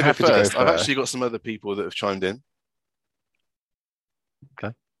 If you don't want to go first, I've actually got some other people that have chimed in.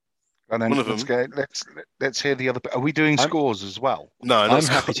 Okay. And then one of them. Let's hear the other. Are we doing scores as well? No, I'm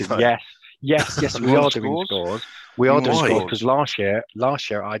happy to. No. Yes, we are doing scores. We are doing scores because last year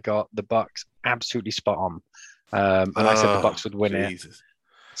I got the Bucks absolutely spot on, and I said the Bucks would win it.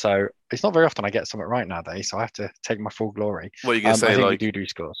 So it's not very often I get something right nowadays, so I have to take my full glory. What are you going to say? I think we do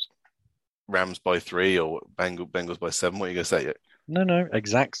scores. Rams by 3 or Bengals by 7? What are you going to say? No,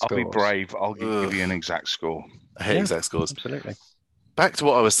 exact scores. I'll be brave. I'll give you an exact score. I hate exact scores. Absolutely. Back to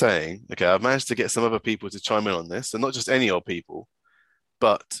what I was saying. Okay, I've managed to get some other people to chime in on this, and not just any old people,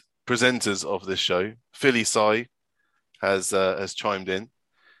 but presenters of this show. Philly Sai has chimed in.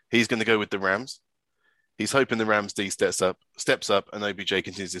 He's going to go with the Rams. He's hoping the Rams D steps up, and OBJ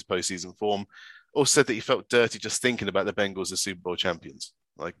continues his postseason form. Also said that he felt dirty just thinking about the Bengals as Super Bowl champions.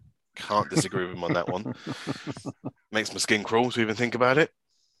 Like, can't disagree with him on that one. Makes my skin crawl to even think about it.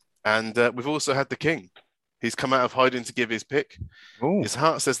 And we've also had the King, He's come out of hiding to give his pick. Ooh. His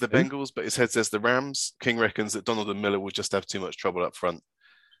heart says the Bengals, but his head says the Rams. King reckons that Donald and Miller will just have too much trouble up front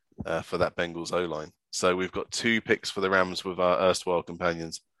for that Bengals O-line. So we've got 2 picks for the Rams with our erstwhile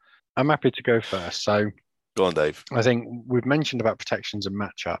companions. I'm happy to go first. So go on, Dave. I think we've mentioned about protections and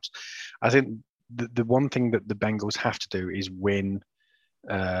matchups. I think the one thing that the Bengals have to do is win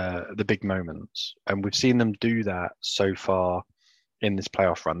the big moments. And we've seen them do that so far in this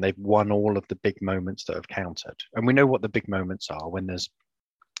playoff run. They've won all of the big moments that have counted. And we know what the big moments are when there's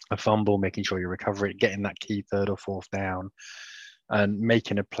a fumble, making sure you recover it, getting that key 3rd or 4th down, and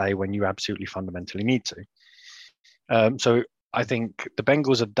making a play when you absolutely fundamentally need to. So I think the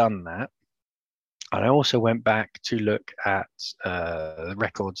Bengals have done that. And I also went back to look at the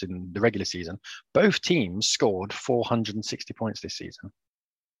records in the regular season. Both teams scored 460 points this season.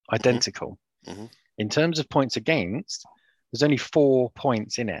 Identical. Mm-hmm. In terms of points against, there's only 4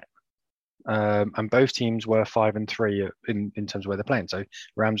 points in it. And both teams were 5-3 in terms of where they're playing. So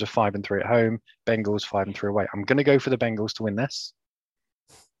Rams are 5-3 at home, Bengals 5-3 away. I'm going to go for the Bengals to win this.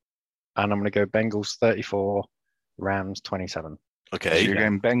 And I'm going to go Bengals 34, Rams 27. Okay. So you're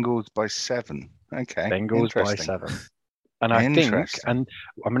going Bengals by 7. Okay. Bengals by 7. And I think, and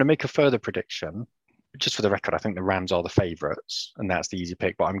I'm going to make a further prediction. Just for the record, I think the Rams are the favourites, and that's the easy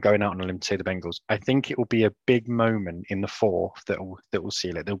pick. But I'm going out on a limb to say the Bengals. I think it will be a big moment in the 4th that will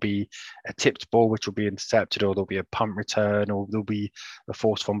seal it. There'll be a tipped ball which will be intercepted, or there'll be a punt return, or there'll be a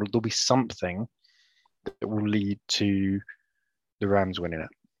forced fumble. There'll be something that will lead to the Rams winning it.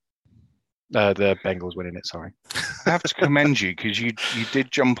 The Bengals winning it, sorry. I have to commend you because you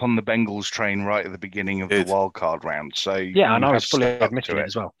did jump on the Bengals train right at the beginning of the wild card round. So yeah, and I was fully admitting it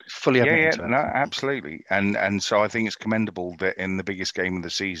as well. Fully admitting to it. No, absolutely. And so I think it's commendable that in the biggest game of the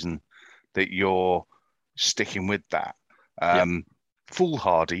season that you're sticking with that.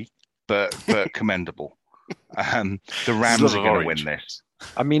 Foolhardy, but commendable. The Rams are going to win this.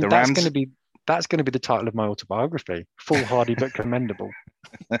 I mean, that's going to be the title of my autobiography. Foolhardy but commendable.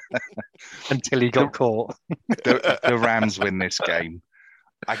 Until he got caught. The Rams win this game.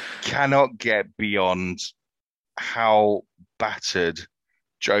 I cannot get beyond how battered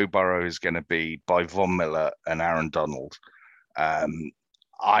Joe Burrow is going to be by Von Miller and Aaron Donald. I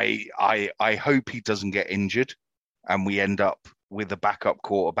hope he doesn't get injured and we end up with a backup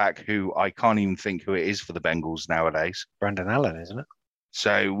quarterback who I can't even think who it is for the Bengals nowadays. Brandon Allen, isn't it?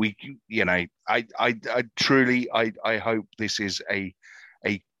 So I truly hope this is a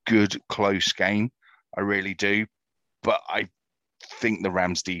good close game. I really do, but I think the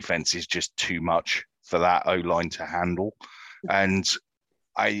Rams defense is just too much for that O-line to handle, and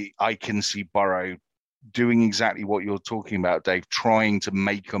I can see Burrow doing exactly what you're talking about, Dave, trying to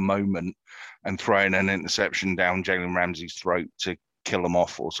make a moment and throwing an interception down Jalen Ramsey's throat to kill him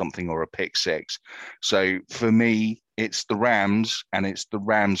off or something, or a pick 6. So for me, it's the Rams, and it's the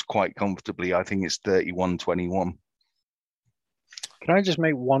Rams quite comfortably. I think it's 31-21. Can I just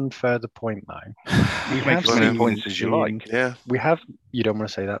make one further point, though? You make as many points as you like. Yeah. We have, you don't want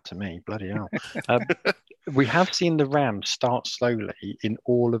to say that to me, bloody hell. We have seen the Rams start slowly in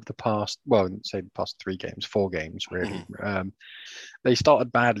all of the past, say the past 3 games, 4 games, really. They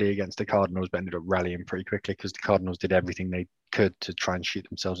started badly against the Cardinals, but ended up rallying pretty quickly because the Cardinals did everything they could to try and shoot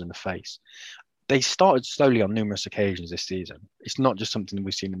themselves in the face. They started slowly on numerous occasions this season. It's not just something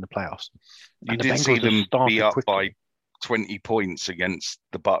we've seen in the playoffs. You did see them be up by 20 points against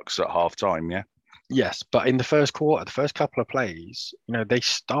the Bucks at halftime, yeah? Yes, but in the first quarter, the first couple of plays, they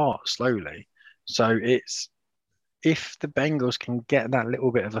start slowly. So it's, if the Bengals can get that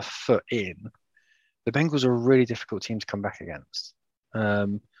little bit of a foot in, the Bengals are a really difficult team to come back against. But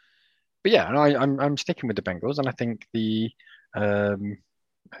yeah, I'm sticking with the Bengals, and I think I'm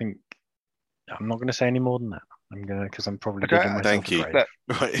not going to say any more than that. Because I'm probably digging myself thank you.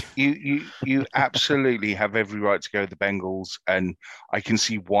 Right. You absolutely have every right to go with the Bengals, and I can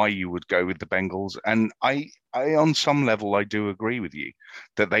see why you would go with the Bengals. And I on some level, I do agree with you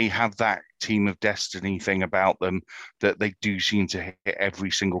that they have that team of destiny thing about them, that they do seem to hit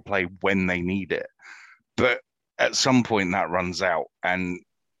every single play when they need it. But at some point that runs out, and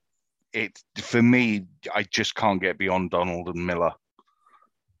for me, I just can't get beyond Donald and Miller.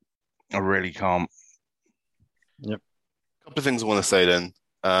 I really can't. Yep. A couple of things I want to say then.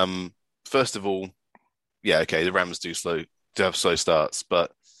 First of all, the Rams do have slow starts,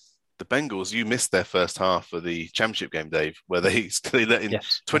 but the Bengals, you missed their first half of the championship game, Dave, where they let in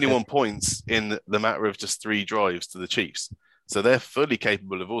 21 points in the matter of just 3 drives to the Chiefs. So they're fully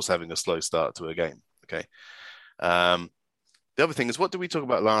capable of also having a slow start to a game. Okay. The other thing is, what did we talk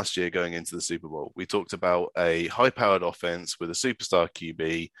about last year going into the Super Bowl? We talked about a high-powered offense with a superstar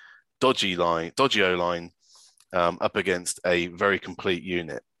QB, dodgy O-line, up against a very complete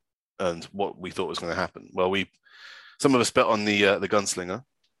unit, and what we thought was going to happen. Well, some of us bet on the gunslinger,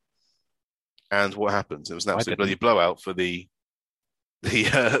 and what happens? It was an absolute bloody blowout for the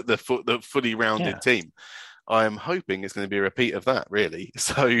fully rounded team. I am hoping it's going to be a repeat of that, really.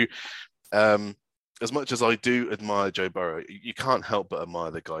 So, as much as I do admire Joe Burrow, you can't help but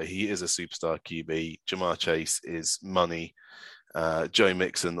admire the guy. He is a superstar QB. Ja'Marr Chase is money. Joe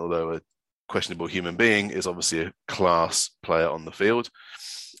Mixon, although a questionable human being, is obviously a class player on the field.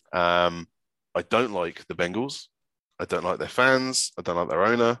 I don't like the Bengals. I don't like their fans. I don't like their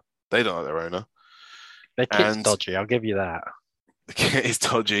owner. They don't like their owner. Their kit's dodgy, I'll give you that. The kit is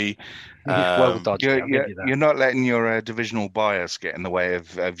dodgy. Well dodgy, I'll give you that. You're not letting your divisional bias get in the way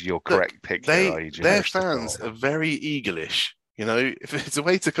of your correct pick. Their fans are very eaglish. You know, if it's a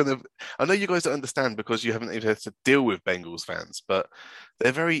way to kind of, I know you guys don't understand because you haven't even had to deal with Bengals fans, but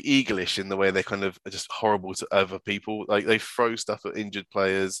they're very eaglish in the way they kind of are just horrible to other people. Like they throw stuff at injured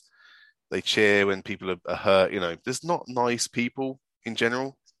players. They cheer when people are hurt. You know, there's not nice people in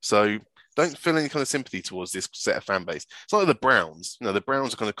general. So don't feel any kind of sympathy towards this set of fan base. It's like the Browns. You know, the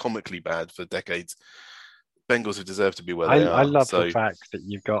Browns are kind of comically bad for decades. Bengals have deserved to be where they are. I love the fact that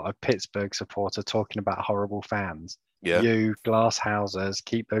you've got a Pittsburgh supporter talking about horrible fans. Yeah. You glass houses,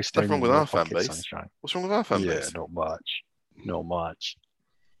 keep those stones. What's wrong with our fan base? Sunshine. What's wrong with our fan base? Yeah, not much. Not much.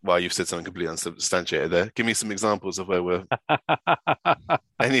 Well, you've said something completely unsubstantiated there. Give me some examples of where we're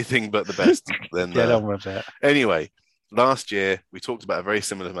anything but the best. Then get on with it. Anyway, last year we talked about a very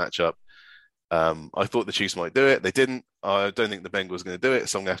similar matchup. I thought the Chiefs might do it. They didn't. I don't think the Bengals are going to do it,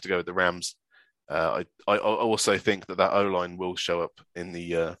 so I'm going to have to go with the Rams. I also think that O-line will show up in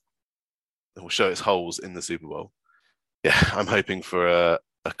will show its holes in the Super Bowl. Yeah, I'm hoping for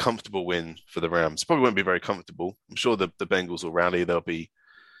a comfortable win for the Rams. Probably won't be very comfortable. I'm sure the Bengals will rally. There'll be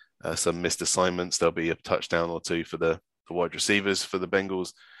some missed assignments. There'll be a touchdown or two for the wide receivers for the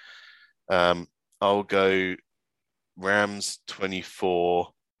Bengals. I'll go Rams 24,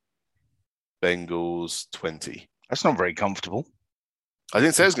 Bengals 20. That's not very comfortable. I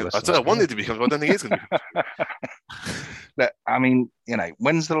didn't say it was going to. I wanted it to be comfortable. I don't think it's going to be comfortable. Look, I mean, you know,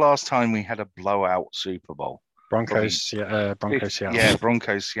 when's the last time we had a blowout Super Bowl? Broncos Seattle. Yeah,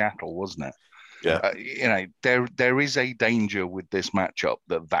 Broncos Seattle, wasn't it? Yeah. You know, there is a danger with this matchup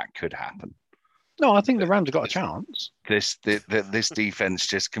that could happen. No, I think the Rams have got a chance. This defense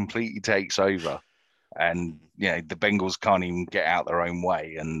just completely takes over, and you know the Bengals can't even get out their own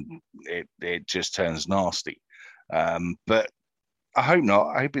way, and it just turns nasty. But I hope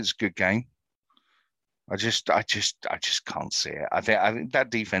not. I hope it's a good game. I just can't see it. I think that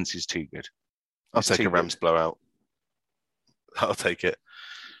defense is too good. I'll take a Rams blowout. I'll take it.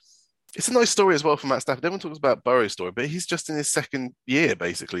 It's a nice story as well for Matt Stafford. Everyone talks about Burrow's story, but he's just in his second year,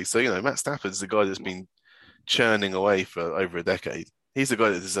 basically. So, you know, Matt Stafford's the guy that's been churning away for over a decade. He's the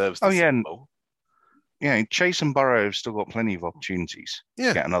guy that deserves the Super Bowl. Yeah, Chase and Burrow have still got plenty of opportunities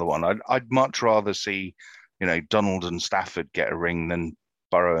to get another one. I'd much rather see, you know, Donald and Stafford get a ring than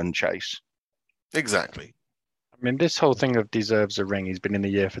Burrow and Chase. Exactly. I mean, this whole thing of deserves a ring. He's been in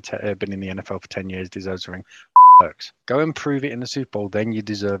the been in the NFL for 10 years. Deserves a ring. Works. Go and prove it in the Super Bowl. Then you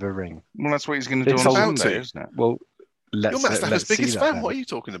deserve a ring. Well, that's what he's going to do on Sunday, isn't it? Well, you're Matt Stafford's biggest fan. Then. What are you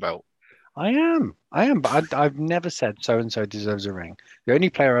talking about? I am, but I've never said so and so deserves a ring. The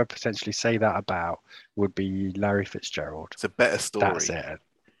only player I'd potentially say that about would be Larry Fitzgerald. It's a better story. That's it.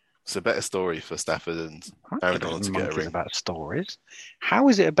 It's a better story for Stafford and Aaron Donald to get a ring. About stories. How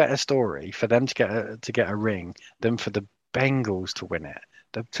is it a better story for them to get a ring than for the Bengals to win it?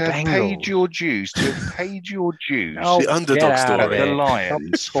 To have paid your dues. The underdog story. The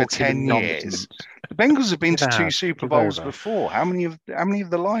Lions for 10 years. The Bengals have been to 2 Super Bowls before. How many have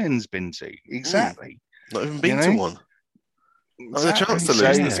the Lions been to? Exactly. Not even been to one. Not a chance to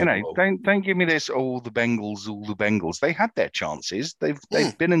lose. You know, don't give me this. All the Bengals. They had their chances. They've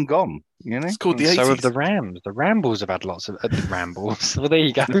been and gone. You know, it's called the 80s. So have the Rams. The Rambles have had lots of Rambles. Well, there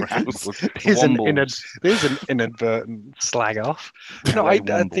you go. There's an inadvertent slag off. No, I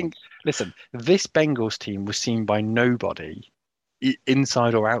think. Listen, this Bengals team was seen by nobody,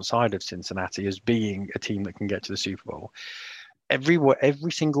 inside or outside of Cincinnati, as being a team that can get to the Super Bowl.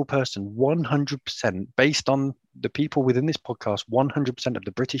 Every single person, 100%, based on the people within this podcast, 100% of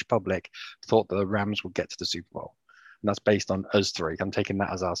the British public thought that the Rams would get to the Super Bowl. And that's based on us three. I'm taking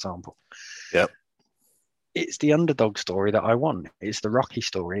that as our sample. Yep. It's the underdog story that I want. It's the Rocky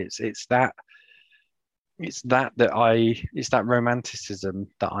story. It's that romanticism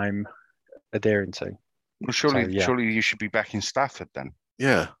that I'm adhering to. Well, surely you should be backing Stafford then.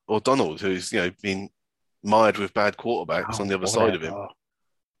 Yeah, or Donald, who's been mired with bad quarterbacks on the other side of him.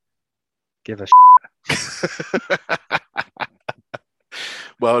 Give a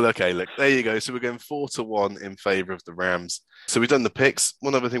Well, okay, look, there you go. So we're going 4-1 in favour of the Rams. So we've done the picks.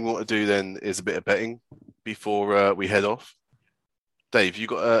 One other thing we want to do then is a bit of betting before we head off. Dave, you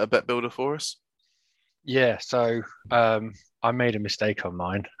got a bet builder for us? Yeah, so I made a mistake on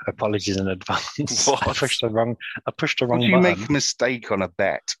mine. Apologies in advance. What? I pushed the wrong Would you button. make a mistake on a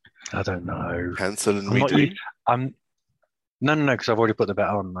bet? I don't know. Cancel and I'm not redo. used- I'm No, because I've already put the bet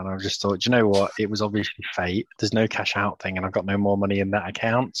on, and I just thought, do you know what? It was obviously fate. There's no cash out thing, and I've got no more money in that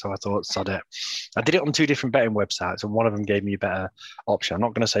account, so I thought, sod it. I did it on 2 different betting websites, and one of them gave me a better option. I'm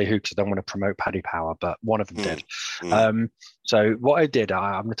not going to say who, because I don't want to promote Paddy Power, but one of them did. So what I did,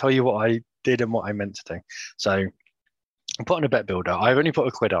 I'm going to tell you what I did and what I meant to do. So I'm putting a bet builder. I've only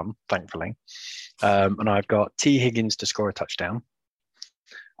put £1 on, thankfully, and I've got T. Higgins to score a touchdown.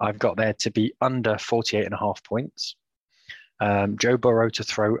 I've got there to be under 48.5 points. Joe Burrow to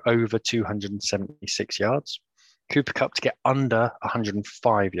throw over 276 yards. Cooper Kupp to get under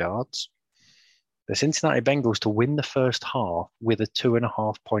 105 yards. The Cincinnati Bengals to win the first half with a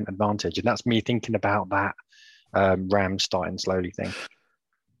 2.5 point advantage. And that's me thinking about that Rams starting slowly thing.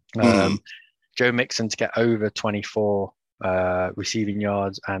 Joe Mixon to get over 24 receiving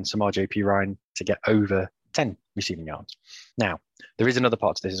yards and Samar J.P. Ryan to get over 10 receiving yards. Now, there is another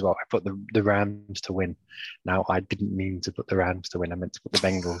part to this as well. I put the Rams to win. Now, I didn't mean to put the Rams to win. I meant to put the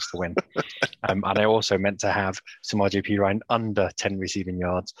Bengals to win. And I also meant to have Samar J.P. Ryan under 10 receiving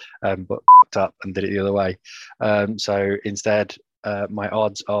yards, but up and did it the other way. So instead, my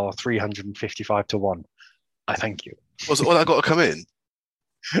odds are 355 to 1. I thank you. Was all that got to come in?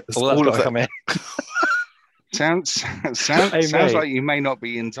 All that's got to come in. Sounds like you may not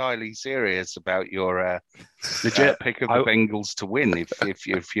be entirely serious about your legit pick of the Bengals to win. If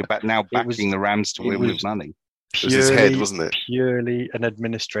you're now backing the Rams to win with money, it was his head, wasn't it? Purely an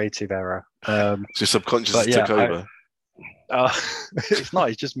administrative error. Your subconscious took over. It's not.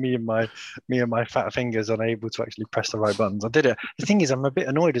 It's just me and my fat fingers unable to actually press the right buttons. I did it. The thing is, I'm a bit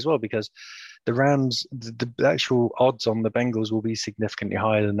annoyed as well because the Rams, the actual odds on the Bengals will be significantly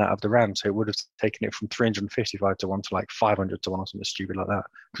higher than that of the Rams. So it would have taken it from 355 to 1 to like 500 to 1 or something stupid like that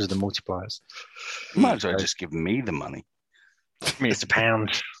because of the multipliers. You might as well just give me the money. I mean, it's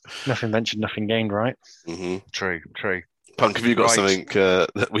 £1. Nothing ventured, nothing gained, right? Mm-hmm. True. Punk, have you got something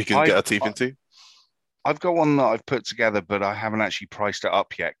that we can get our teeth into? I've got one that I've put together, but I haven't actually priced it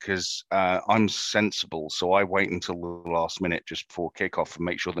up yet because I'm sensible. So I wait until the last minute just before kickoff and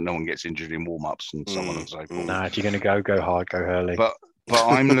make sure that no one gets injured in warm-ups and so on and so forth. Nah, if you're going to go hard, go early. But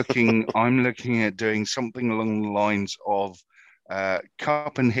I'm looking at doing something along the lines of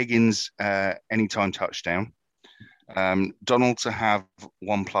Kupp and Higgins anytime touchdown. Donald to have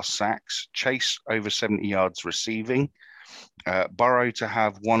 1+ sacks, Chase over 70 yards receiving, Burrow to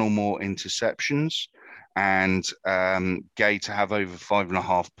have 1 or more interceptions, and Gay to have over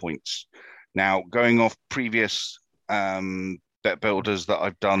 5.5 points. Now, going off previous bet builders that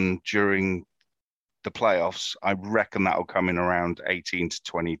I've done during the playoffs, I reckon that'll come in around 18 to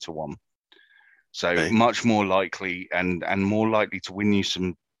 20 to 1. So much more likely and more likely to win you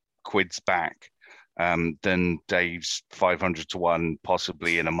some quids back than Dave's 500 to 1,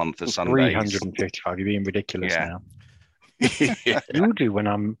 possibly in a month of Sundays. 355. You're being ridiculous now. You'll do when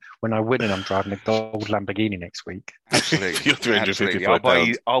I win and I'm driving a gold Lamborghini next week. Absolutely. You're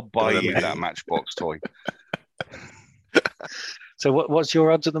 355 I'll buy you that Matchbox toy. So what's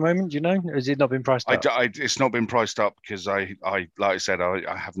your odds at the moment? Do you know? Has it not been priced up? It's not been priced up because I like I said,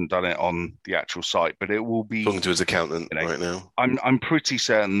 I haven't done it on the actual site, but it will be talking to his accountant right now. I'm pretty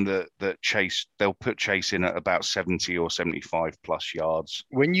certain that Chase, they'll put Chase in at about 70 or 75 plus yards.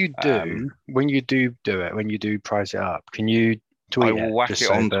 When you do price it up, can you tweet it? I will whack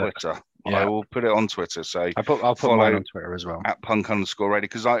it on Twitter. Yeah. I will put it on Twitter. So I'll put mine on Twitter as well. At @punk_radio,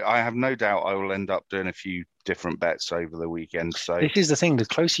 because I have no doubt I will end up doing a few different bets over the weekend. So this is the thing: the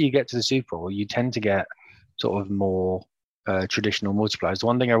closer you get to the Super Bowl, you tend to get sort of more traditional multipliers. The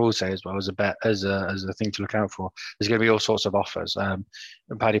one thing I will say as well as a bet, as a thing to look out for, there's going to be all sorts of offers.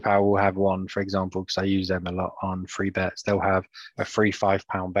 Paddy Power will have one, for example, because I use them a lot on free bets. They'll have a free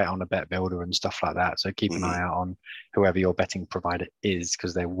 £5 bet on a bet builder and stuff like that. So keep an eye out on whoever your betting provider is,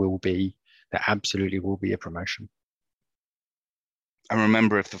 because there absolutely will be a promotion. And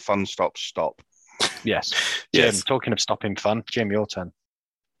remember, if the fun stops, stop. Yes. Jim, talking of stopping fun, Jim, your turn.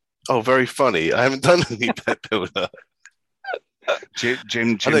 Oh, very funny. I haven't done any bet builder.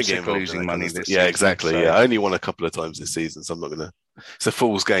 Jim's sick of losing money this season. Yeah, exactly. So. Yeah, I only won a couple of times this season, so I'm not gonna. It's a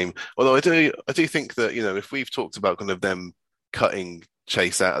fool's game. Although I do think that if we've talked about kind of them cutting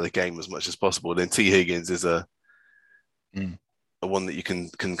Chase out of the game as much as possible, then T Higgins is one that you can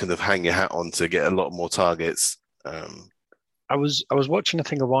kind of hang your hat on to get a lot more targets. I was watching a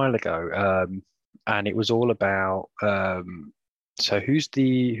thing a while ago, and it was all about. So who's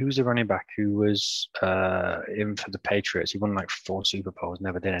the running back who was in for the Patriots? He won like 4 Super Bowls,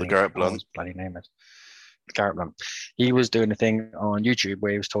 never did anything. Garrett Blount. His bloody name is Garrett Blount. He was doing a thing on YouTube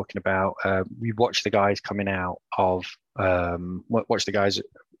where he was talking about we watched the guys coming out of watch the guys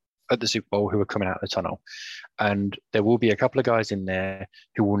at the Super Bowl who are coming out of the tunnel, and there will be a couple of guys in there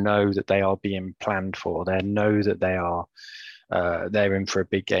who will know that they are being planned for. They know that they are they're in for a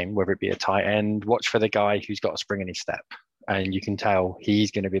big game, whether it be a tight end. Watch for the guy who's got a spring in his step, and you can tell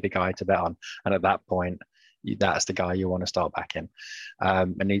he's going to be the guy to bet on. And at that point, that's the guy you want to start backing.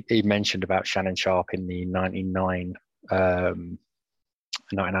 And he mentioned about Shannon Sharp in the 99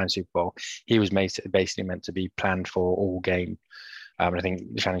 Super Bowl. He was basically meant to be planned for all game. And I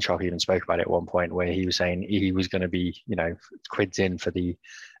think Shannon Sharp even spoke about it at one point where he was saying he was going to be, quids in for the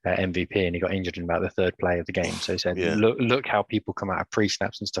MVP, and he got injured in about the third play of the game. So he said, look how people come out of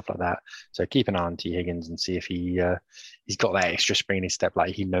pre-snaps and stuff like that. So keep an eye on T. Higgins and see if he's got that extra spring in his step,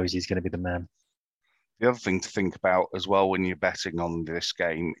 like he knows he's going to be the man. The other thing to think about as well when you're betting on this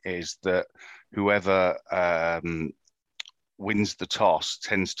game is that whoever wins the toss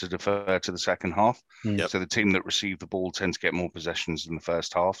tends to defer to the second half. Yep. So the team that received the ball tends to get more possessions in the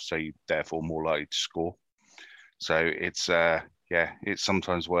first half, so you're therefore more likely to score. So it's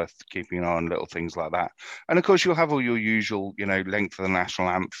sometimes worth keeping an eye on little things like that. And of course, you'll have all your usual, length of the national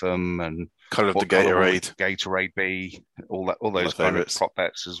anthem and colour of the Gatorade. Gatorade be, all those kind of prop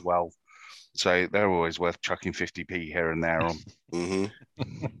bets as well. So they're always worth chucking 50p here and there on. Mm-hmm.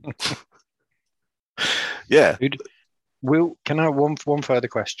 Yeah. Can I have one further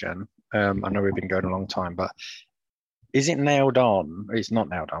question? I know we've been going a long time, but is it nailed on? It's not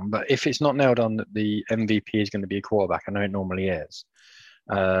nailed on, but if it's not nailed on that the MVP is going to be a quarterback, I know it normally is.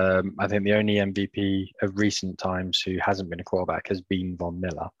 I think the only MVP of recent times who hasn't been a quarterback has been Von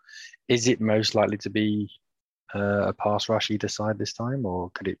Miller. Is it most likely to be a pass rush either side this time,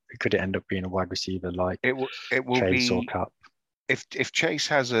 or could it end up being a wide receiver like it will Chase be, or Cup? If Chase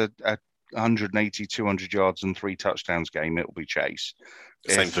has a 180, 200 yards and 3 touchdowns game, it will be Chase.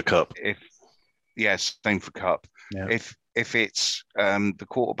 Same for Cup. Same for Cup. Yeah. If it's the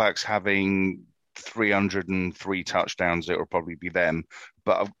quarterbacks having 303 touchdowns, it will probably be them.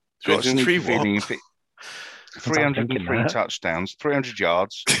 But I've got a sneaky feeling if it 303 touchdowns, 300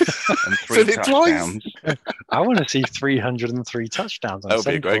 yards, and 3 touchdowns. I want to see 303 touchdowns. That would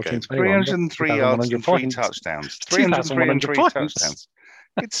be a great game. 303 yards and 3 touchdowns. 303 and 3 touchdowns.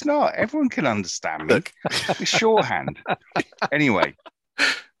 It's not. Everyone can understand me. Look. It's shorthand. Anyway,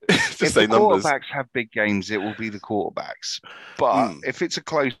 if the quarterbacks have big games, it will be the quarterbacks. But if it's a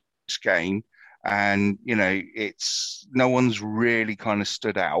close game and, it's no one's really kind of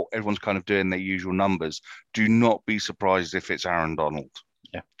stood out, everyone's kind of doing their usual numbers, do not be surprised if it's Aaron Donald.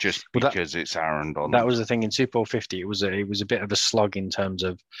 Yeah, just because it's Aaron Donald. That was the thing in Super Bowl 50. It was a bit of a slug in terms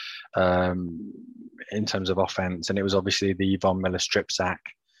of offense, and it was obviously the Von Miller strip sack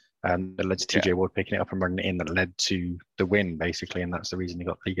that led to TJ Ward picking it up and running it in that led to the win, basically, and that's the reason he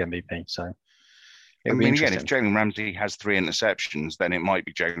got league MVP. So, again, if Jalen Ramsey has 3 interceptions, then it might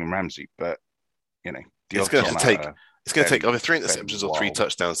be Jalen Ramsey, but it's going to take either 3 interceptions or 3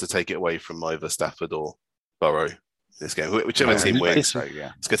 touchdowns to take it away from either Stafford or Burrow. This game, whichever team wins, it's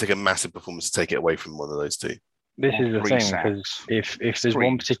going to take a massive performance to take it away from one of those two. This is the thing, because if there's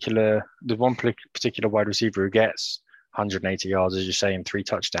one particular wide receiver who gets 180 yards, as you say, and 3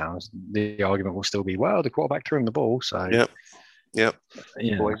 touchdowns, the argument will still be, well, the quarterback threw him the ball. So yep.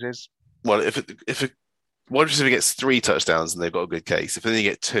 Boys, well, if a wide receiver gets 3 touchdowns and they've got a good case, if they only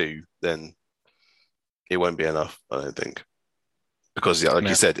get 2, then it won't be enough, I don't think, because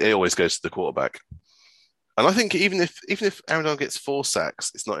you said, it always goes to the quarterback. And I think even if Aaron Donald gets 4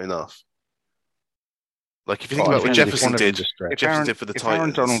 sacks, it's not enough. Like if you think about what Jefferson did for the Titans. If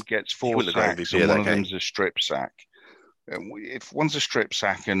Aaron Donald gets 4 sacks and one of them's a strip sack, if one's a strip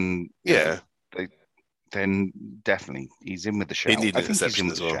sack and then definitely he's in with the shout. He needed an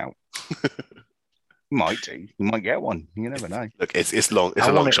interception as well. He might do. He might get one. You never know. Look, it's long. It's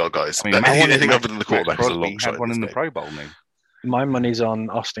a long shot, guys. I mean, anything other than the quarterback is a long shot. Had one in the Pro Bowl, mate. My money's on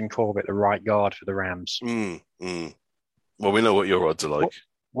Austin Corbett, the right guard for the Rams. Well, we know what your odds are like.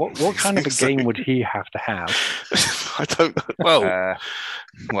 What kind of a game would he have to have? I don't know.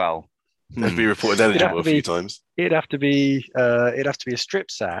 Well, he'd be reported eligible a few times. It'd have to be a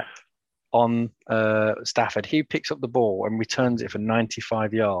strip sack on Stafford. He picks up the ball and returns it for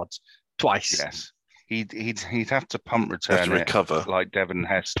 95 yards twice. Yes. He'd have to punt return recover like Devin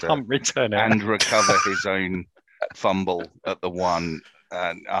Hester. Punt return and recover his own fumble at the 1,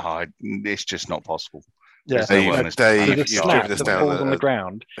 and it's just not possible. Yeah, There's no way on this Dave, planet. there's a you've snap driven us that down falls on the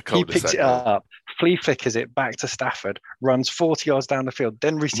ground. a He picks cul-de-sac it now. up, flea flickers it back to Stafford, runs 40 yards down the field,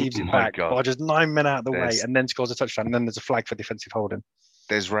 then receives it My back, God. dodges 9 men out of the way, There's- and then scores a touchdown. And then there's a flag for defensive holding.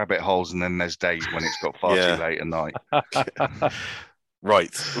 There's rabbit holes, and then there's days when it's got far Yeah. too late at night. Right, we're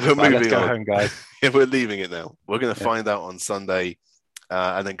Right, let's moving go on. home, guys. Yeah, we're leaving it now. We're going to Yeah. find out on Sunday,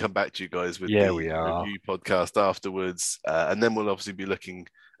 and then come back to you guys with Yeah, the we are. review podcast afterwards, and then we'll obviously be looking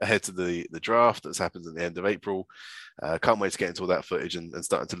ahead to the draft that's happens at the end of April. Can't wait to get into all that footage and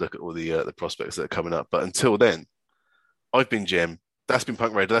starting to look at all the prospects that are coming up. But until then, I've been Jem. That's been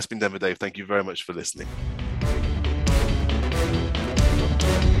Punk Radio. That's been Denver Dave. Thank you very much for listening.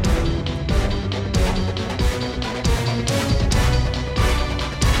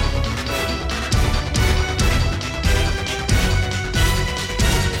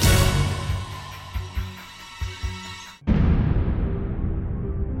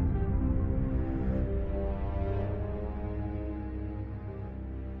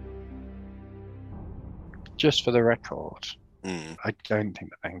 Just for the record, Mm. I don't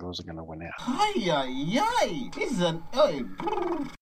think the Bengals are going to win it. Ay, ay, ay. This is an.